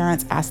my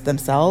parents asked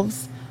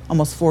themselves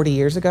almost 40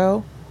 years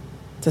ago.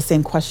 It's the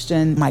same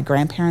question my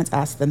grandparents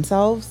asked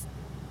themselves.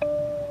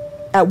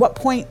 At what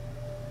point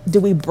do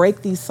we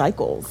break these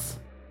cycles?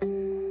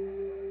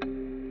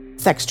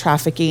 Sex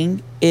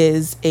trafficking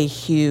is a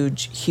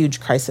huge,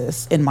 huge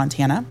crisis in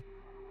Montana,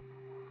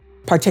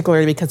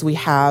 particularly because we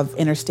have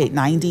Interstate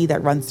 90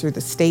 that runs through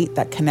the state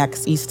that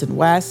connects east and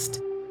west.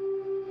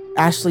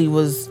 Ashley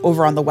was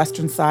over on the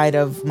western side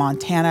of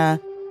Montana.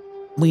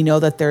 We know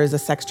that there is a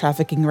sex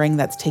trafficking ring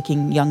that's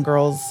taking young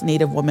girls,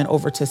 Native women,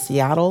 over to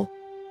Seattle.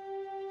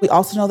 We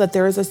also know that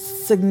there is a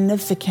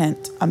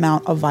significant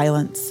amount of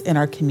violence in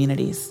our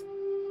communities.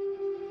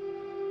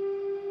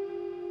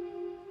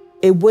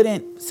 It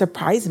wouldn't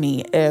surprise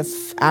me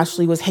if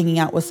Ashley was hanging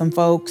out with some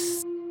folks,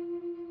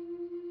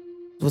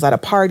 was at a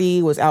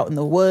party, was out in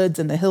the woods,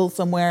 in the hills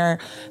somewhere.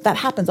 That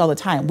happens all the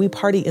time. We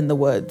party in the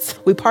woods.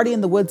 We party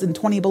in the woods in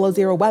 20 below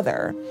zero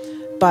weather.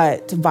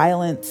 But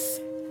violence,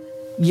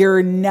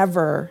 you're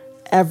never,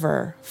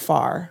 ever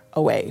far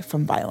away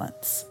from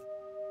violence.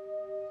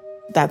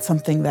 That's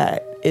something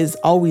that is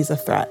always a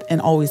threat and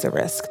always a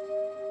risk.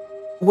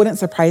 Wouldn't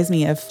surprise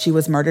me if she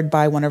was murdered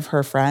by one of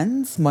her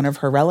friends, one of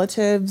her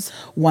relatives,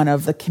 one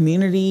of the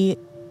community.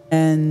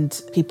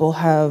 And people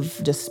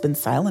have just been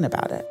silent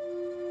about it.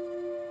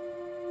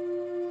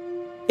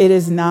 It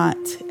is not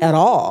at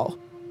all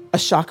a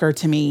shocker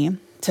to me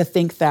to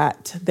think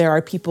that there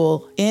are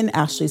people in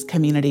Ashley's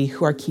community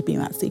who are keeping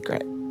that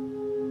secret.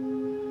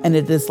 And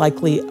it is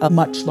likely a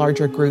much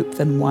larger group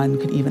than one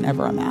could even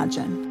ever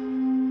imagine.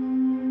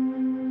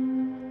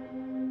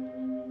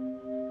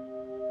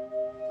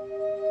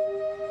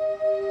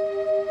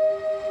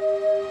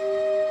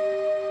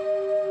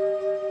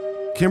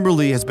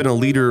 Kimberly has been a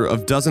leader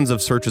of dozens of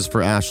searches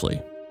for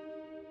Ashley.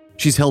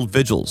 She's held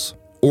vigils,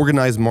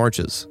 organized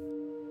marches,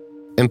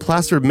 and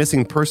plastered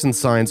missing person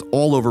signs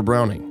all over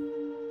Browning.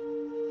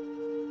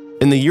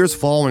 In the years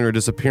following her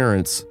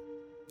disappearance,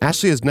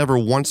 Ashley has never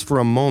once for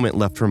a moment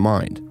left her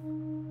mind.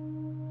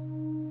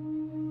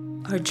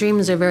 Our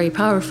dreams are very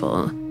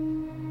powerful.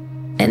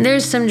 And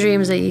there's some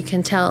dreams that you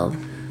can tell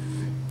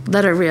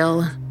that are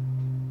real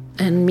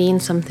and mean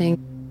something.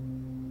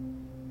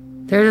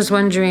 There was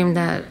one dream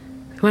that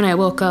when I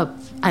woke up,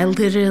 I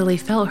literally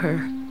felt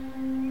her.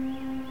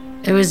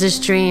 It was this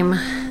dream.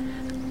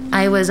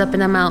 I was up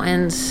in the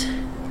mountains.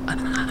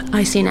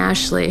 I seen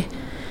Ashley,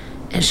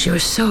 and she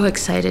was so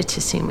excited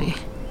to see me.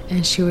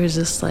 And she was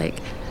just like,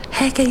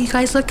 "Hey, can you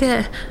guys look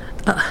at,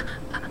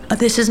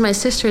 this is my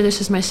sister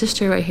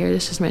right here,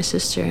 this is my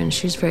sister." And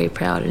she was very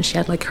proud, and she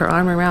had like her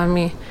arm around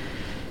me.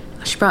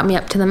 She brought me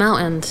up to the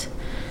mountains,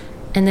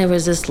 and there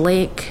was this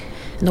lake,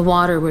 and the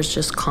water was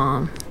just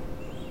calm.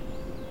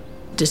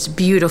 This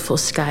beautiful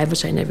sky,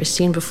 which I'd never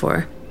seen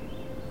before.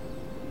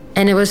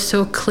 And it was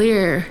so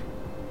clear,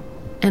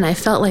 and I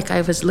felt like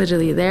I was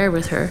literally there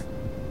with her.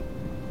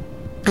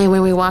 And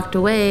when we walked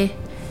away,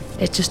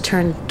 it just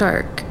turned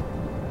dark,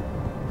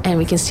 and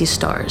we can see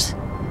stars.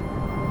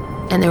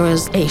 And there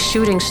was a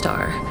shooting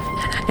star,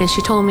 and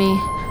she told me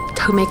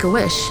to make a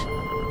wish.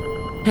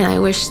 And I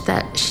wished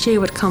that she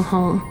would come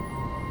home.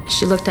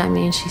 She looked at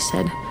me and she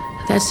said,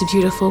 "That's a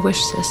beautiful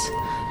wish, sis."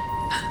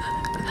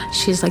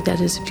 She's like, "That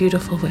is a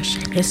beautiful wish.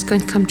 It's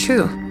going to come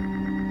true.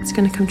 It's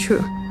going to come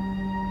true."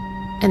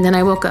 And then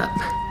I woke up.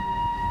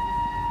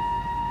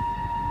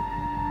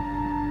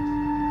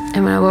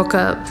 And when I woke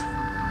up,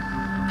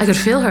 I could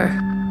feel her.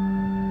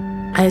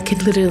 I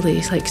could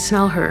literally like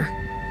smell her.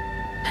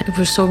 It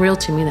was so real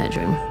to me, that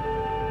dream.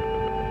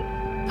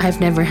 I've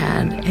never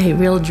had a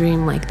real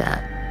dream like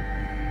that.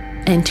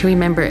 And to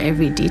remember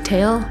every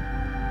detail,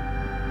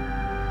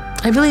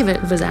 I believe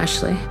it was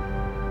Ashley.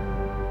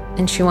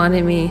 And she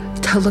wanted me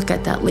to look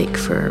at that lake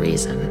for a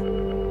reason.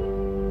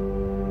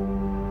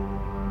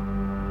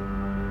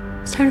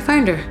 It's time to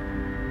find her.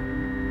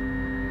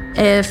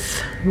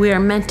 If we are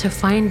meant to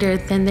find her,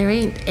 then there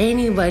ain't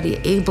anybody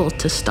able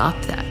to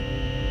stop that.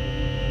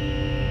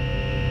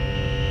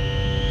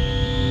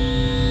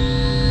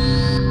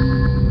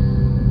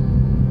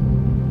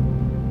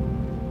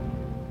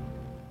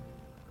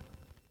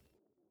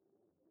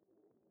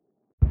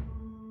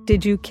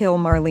 Did you kill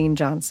Marlene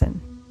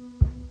Johnson?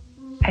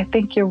 I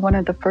think you're one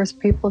of the first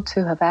people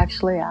to have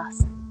actually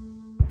asked.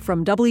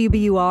 From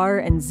WBUR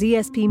and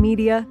ZSP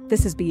Media,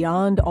 this is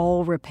Beyond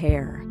All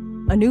Repair,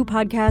 a new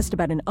podcast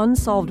about an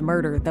unsolved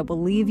murder that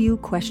will leave you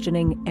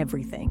questioning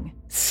everything.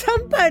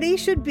 Somebody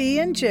should be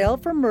in jail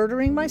for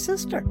murdering my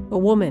sister. A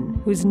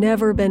woman who's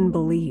never been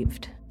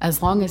believed.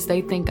 As long as they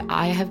think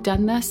I have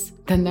done this,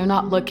 then they're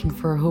not looking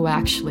for who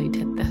actually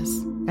did this.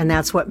 And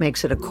that's what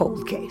makes it a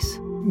cold case.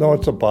 No,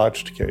 it's a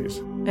botched case.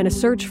 And a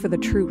search for the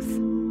truth,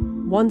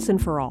 once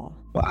and for all.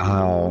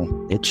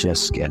 Wow, it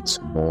just gets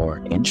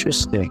more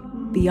interesting.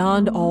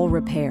 Beyond All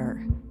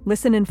Repair.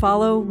 Listen and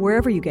follow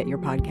wherever you get your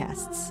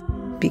podcasts.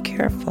 Be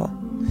careful.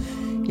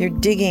 You're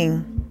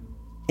digging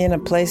in a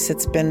place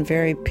that's been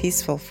very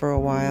peaceful for a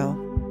while.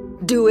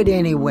 Do it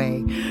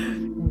anyway.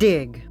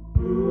 Dig.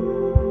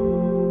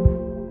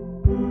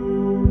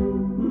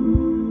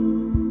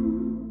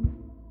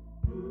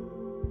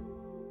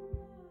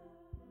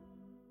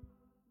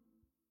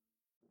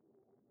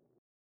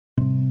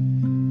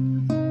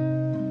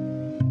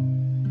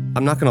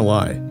 I'm not gonna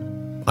lie,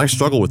 I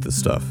struggle with this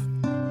stuff.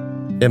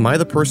 Am I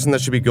the person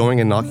that should be going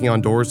and knocking on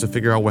doors to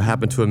figure out what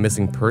happened to a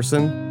missing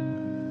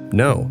person?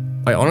 No,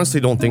 I honestly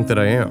don't think that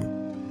I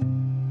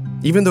am.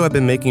 Even though I've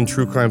been making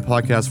true crime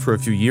podcasts for a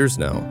few years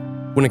now,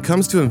 when it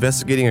comes to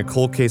investigating a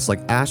cold case like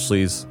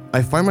Ashley's,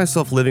 I find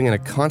myself living in a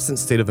constant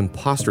state of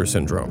imposter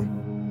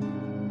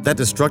syndrome. That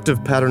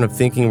destructive pattern of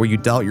thinking where you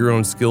doubt your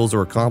own skills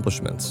or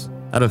accomplishments,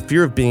 out of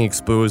fear of being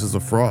exposed as a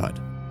fraud.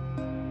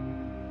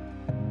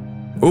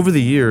 Over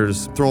the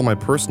years, through all my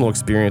personal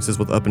experiences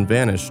with Up and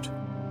Vanished,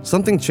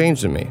 something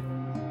changed in me.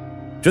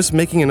 Just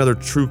making another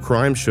true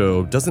crime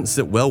show doesn't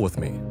sit well with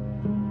me.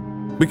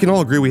 We can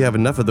all agree we have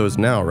enough of those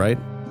now, right?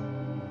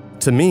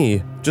 To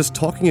me, just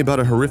talking about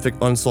a horrific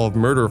unsolved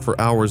murder for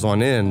hours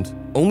on end,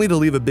 only to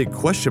leave a big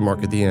question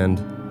mark at the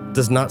end,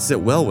 does not sit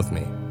well with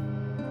me.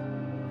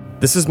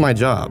 This is my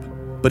job,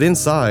 but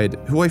inside,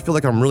 who I feel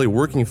like I'm really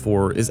working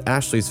for is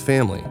Ashley's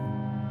family,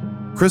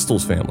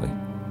 Crystal's family,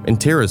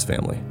 and Tara's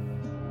family.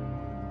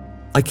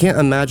 I can't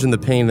imagine the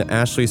pain that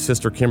Ashley's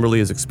sister Kimberly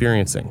is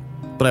experiencing,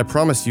 but I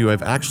promise you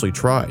I've actually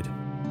tried.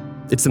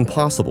 It's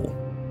impossible.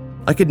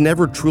 I could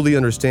never truly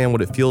understand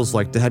what it feels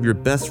like to have your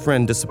best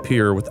friend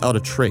disappear without a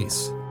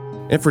trace,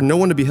 and for no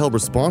one to be held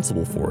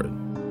responsible for it.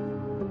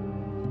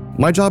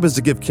 My job is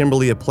to give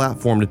Kimberly a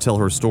platform to tell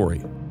her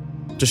story,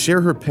 to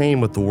share her pain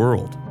with the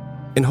world,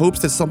 in hopes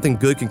that something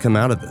good can come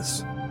out of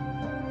this.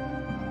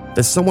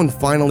 That someone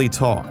finally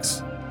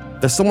talks,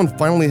 that someone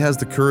finally has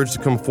the courage to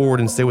come forward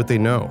and say what they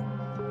know.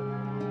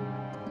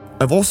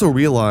 I've also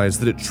realized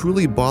that it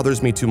truly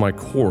bothers me to my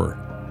core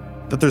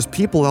that there's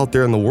people out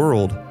there in the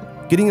world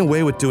getting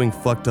away with doing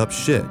fucked up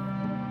shit,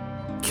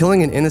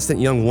 killing an innocent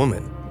young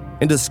woman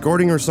and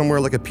discarding her somewhere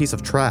like a piece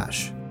of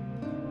trash.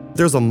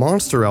 There's a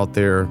monster out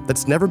there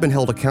that's never been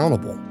held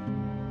accountable.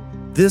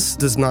 This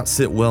does not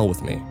sit well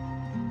with me.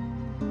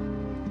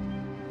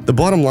 The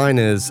bottom line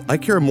is, I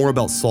care more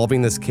about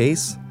solving this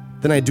case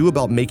than I do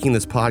about making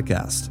this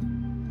podcast.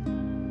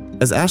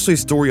 As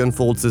Ashley's story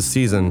unfolds this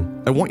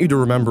season, I want you to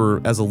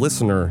remember, as a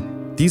listener,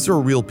 these are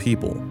real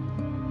people.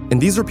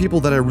 And these are people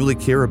that I really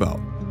care about.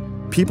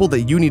 People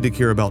that you need to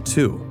care about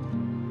too.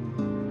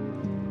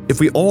 If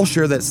we all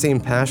share that same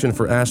passion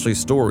for Ashley's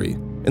story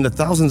and the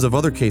thousands of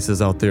other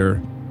cases out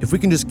there, if we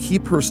can just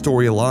keep her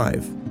story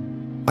alive,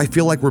 I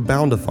feel like we're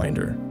bound to find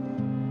her.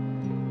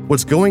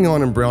 What's going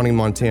on in Browning,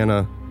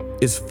 Montana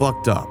is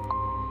fucked up,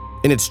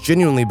 and it's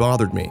genuinely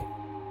bothered me.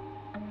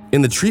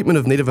 And the treatment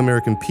of Native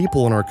American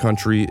people in our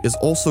country is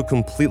also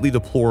completely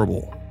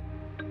deplorable.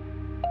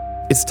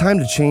 It's time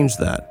to change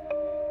that.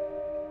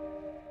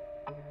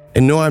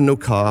 And no, I'm no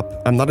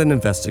cop, I'm not an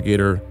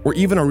investigator, or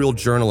even a real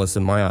journalist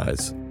in my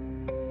eyes.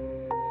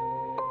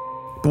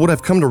 But what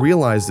I've come to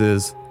realize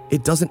is,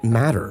 it doesn't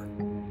matter.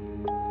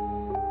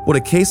 What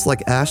a case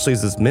like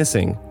Ashley's is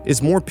missing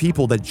is more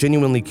people that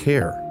genuinely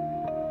care.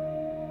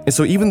 And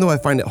so even though I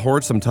find it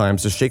hard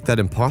sometimes to shake that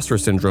imposter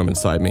syndrome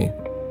inside me,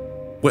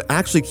 what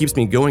actually keeps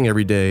me going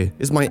every day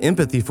is my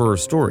empathy for her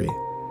story.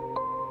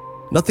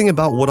 Nothing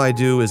about what I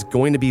do is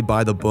going to be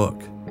by the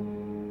book.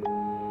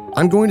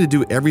 I'm going to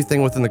do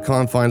everything within the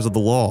confines of the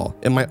law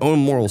and my own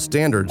moral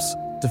standards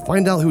to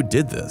find out who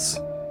did this,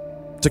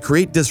 to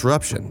create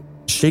disruption,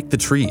 shake the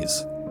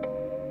trees,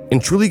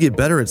 and truly get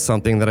better at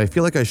something that I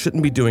feel like I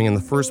shouldn't be doing in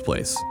the first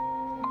place.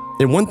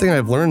 And one thing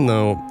I've learned,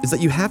 though, is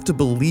that you have to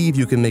believe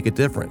you can make a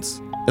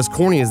difference, as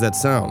corny as that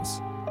sounds,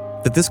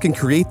 that this can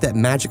create that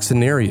magic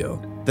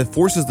scenario that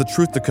forces the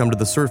truth to come to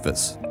the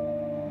surface.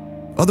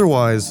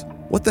 Otherwise,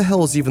 what the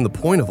hell is even the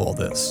point of all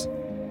this?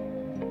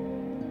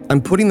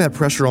 I'm putting that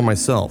pressure on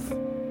myself.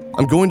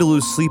 I'm going to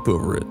lose sleep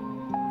over it.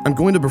 I'm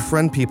going to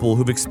befriend people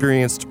who've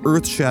experienced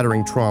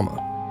earth-shattering trauma.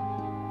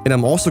 And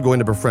I'm also going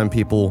to befriend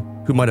people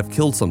who might have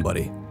killed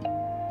somebody.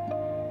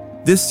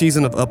 This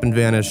season of Up and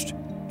Vanished,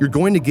 you're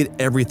going to get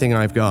everything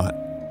I've got.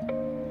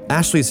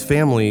 Ashley's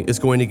family is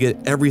going to get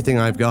everything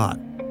I've got.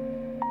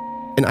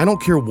 And I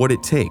don't care what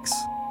it takes.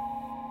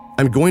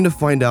 I'm going to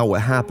find out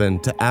what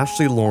happened to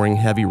Ashley Loring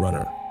Heavy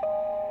Runner.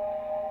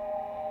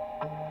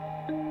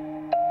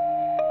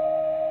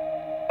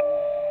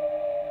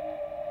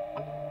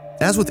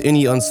 As with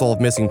any unsolved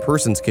missing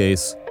persons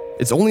case,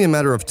 it's only a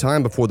matter of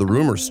time before the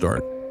rumors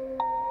start.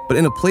 But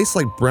in a place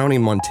like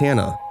Browning,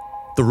 Montana,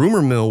 the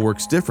rumor mill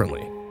works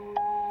differently.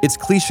 It's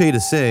cliche to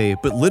say,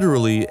 but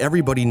literally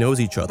everybody knows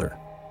each other.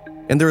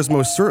 And there is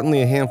most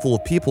certainly a handful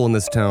of people in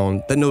this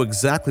town that know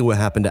exactly what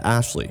happened to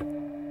Ashley.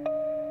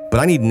 But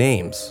I need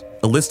names,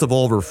 a list of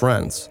all of her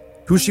friends,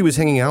 who she was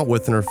hanging out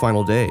with in her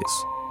final days,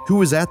 who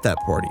was at that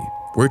party,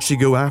 where'd she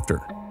go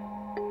after.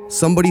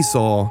 Somebody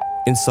saw,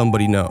 and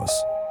somebody knows.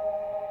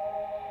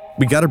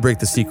 We gotta break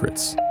the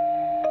secrets.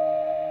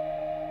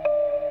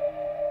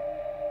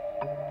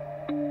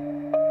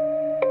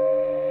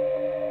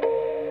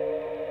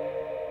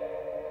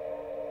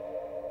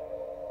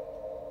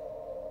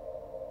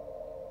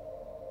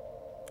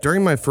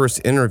 During my first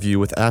interview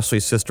with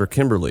Ashley's sister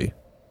Kimberly,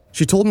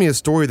 she told me a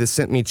story that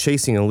sent me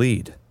chasing a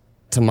lead.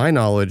 To my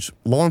knowledge,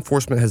 law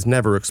enforcement has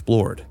never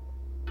explored.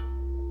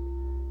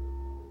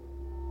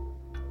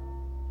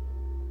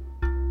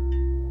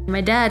 My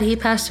dad, he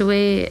passed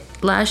away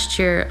last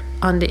year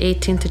on the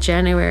 18th of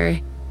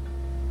January.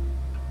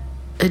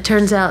 It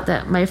turns out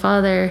that my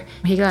father,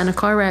 he got in a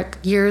car wreck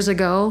years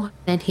ago,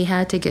 and he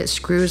had to get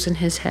screws in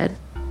his head.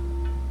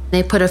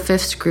 They put a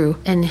 5th screw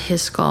in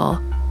his skull,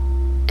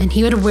 and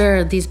he would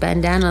wear these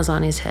bandanas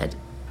on his head.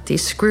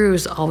 These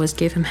screws always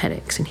gave him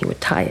headaches, and he would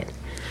tie it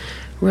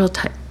real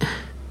tight.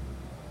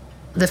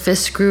 The 5th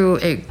screw,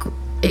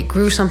 it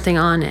grew something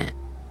on it.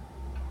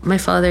 My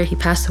father, he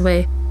passed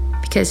away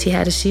because he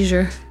had a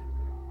seizure.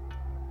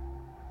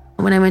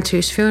 When I went to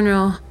his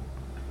funeral,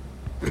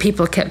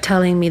 people kept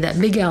telling me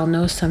that Big Al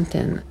knows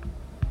something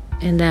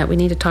and that we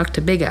need to talk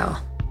to Big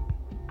Al.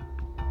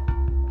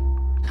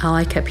 All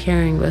I kept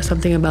hearing was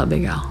something about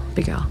Big Al,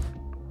 Big Al.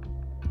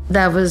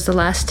 That was the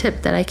last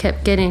tip that I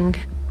kept getting.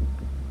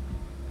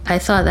 I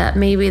thought that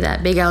maybe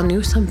that Big Al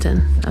knew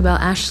something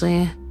about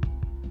Ashley.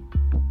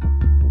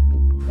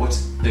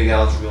 What's Big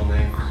Al's real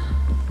name?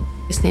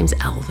 His name's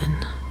Alvin,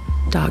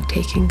 dog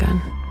taking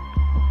gun.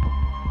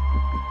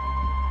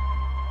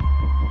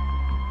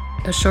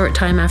 A short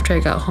time after I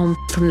got home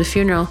from the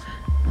funeral,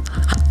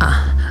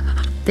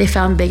 They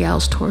found Big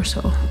Al's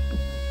torso.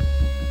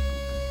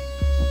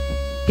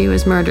 He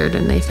was murdered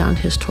and they found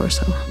his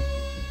torso.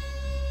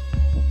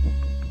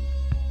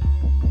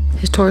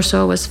 His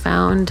torso was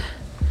found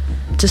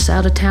just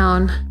out of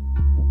town.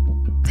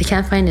 They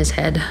can't find his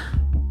head.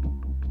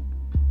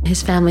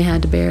 His family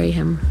had to bury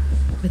him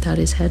without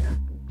his head.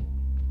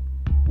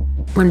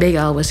 When Big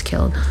Al was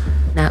killed,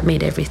 that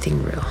made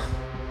everything real.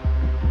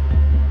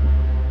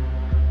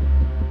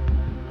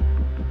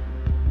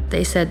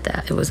 They said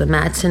that it was the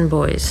Madsen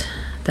boys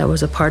that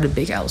was a part of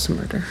Big Al's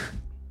murder.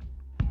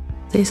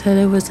 They said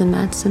it was the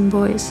Madsen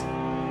boys.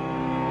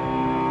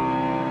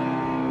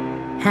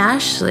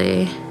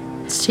 Ashley,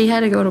 she had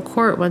to go to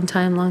court one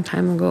time, long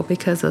time ago,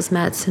 because those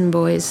Madsen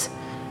boys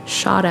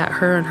shot at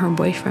her and her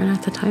boyfriend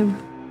at the time.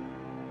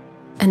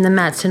 And the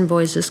Madsen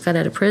boys just got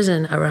out of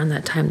prison around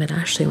that time that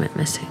Ashley went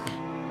missing.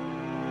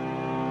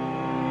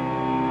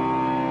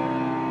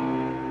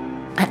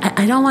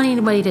 I don't want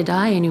anybody to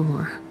die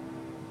anymore.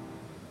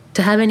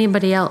 To have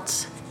anybody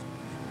else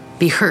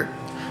be hurt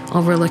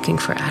over looking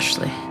for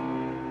Ashley.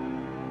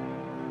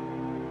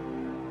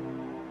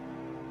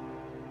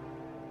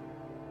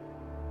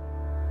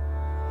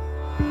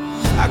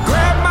 I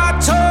grabbed my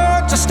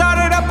torch, I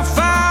started up a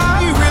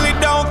fire. You really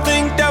don't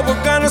think that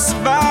we're gonna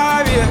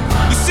survive, yeah?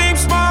 You seem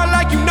smart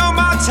like you know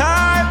my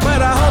type,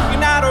 but I hope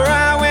you're not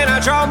around when I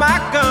draw my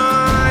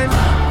gun.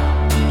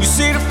 You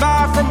see the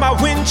fire from my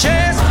wind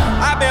chest.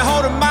 I've been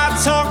holding my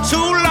tongue too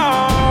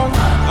long.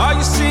 All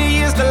you see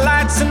is the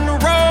lights in the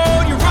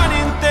road. You're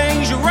running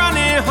things, you're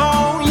running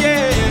home,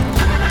 yeah.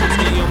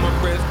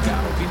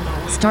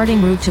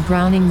 Starting route to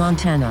Browning,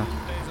 Montana.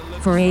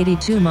 For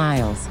 82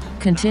 miles,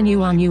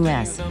 continue on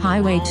US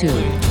Highway 2.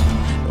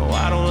 Oh,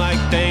 I don't like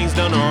things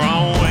done the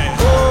wrong way.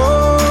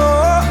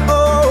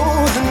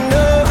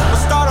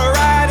 Start a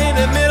ride in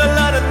the middle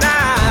of the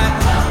night.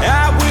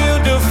 I will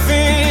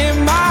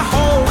defend my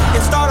home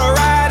and start a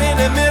ride in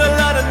the middle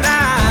of the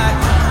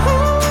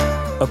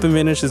night. Up and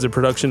Vanish is a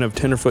production of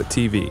Tenderfoot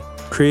TV,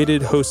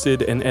 created,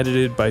 hosted, and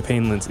edited by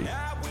Payne Lindsay.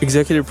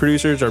 Executive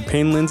producers are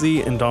Payne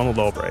Lindsay and Donald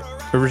Albright.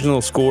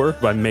 Original score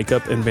by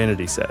Makeup and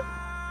Vanity Set.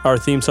 Our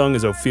theme song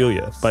is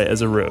Ophelia by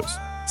Ezra Rose.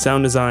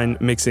 Sound design,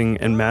 mixing,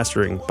 and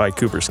mastering by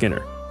Cooper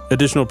Skinner.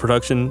 Additional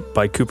production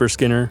by Cooper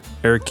Skinner,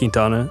 Eric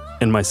Quintana,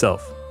 and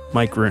myself,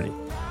 Mike Rooney.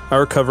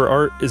 Our cover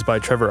art is by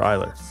Trevor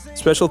Eiler.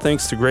 Special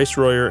thanks to Grace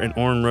Royer and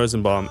Oren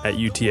Rosenbaum at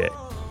UTA.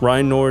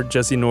 Ryan Nord,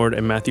 Jesse Nord,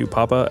 and Matthew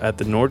Papa at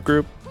the Nord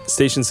Group.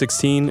 Station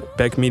 16,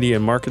 Beck Media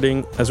and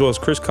Marketing, as well as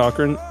Chris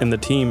Cochran and the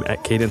team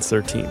at Cadence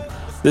 13.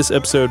 This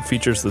episode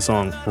features the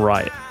song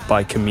Riot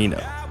by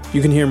Camino.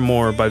 You can hear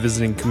more by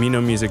visiting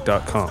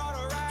CaminoMusic.com.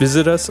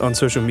 Visit us on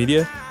social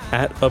media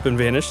at Up and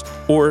Vanished,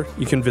 or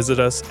you can visit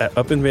us at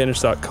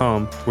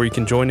upandvanished.com where you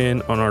can join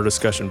in on our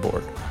discussion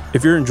board.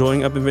 If you're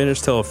enjoying Up and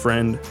Vanished, tell a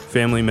friend,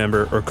 family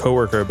member, or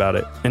coworker about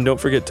it, and don't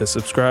forget to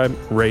subscribe,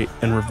 rate,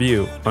 and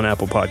review on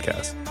Apple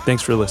Podcasts.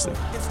 Thanks for listening.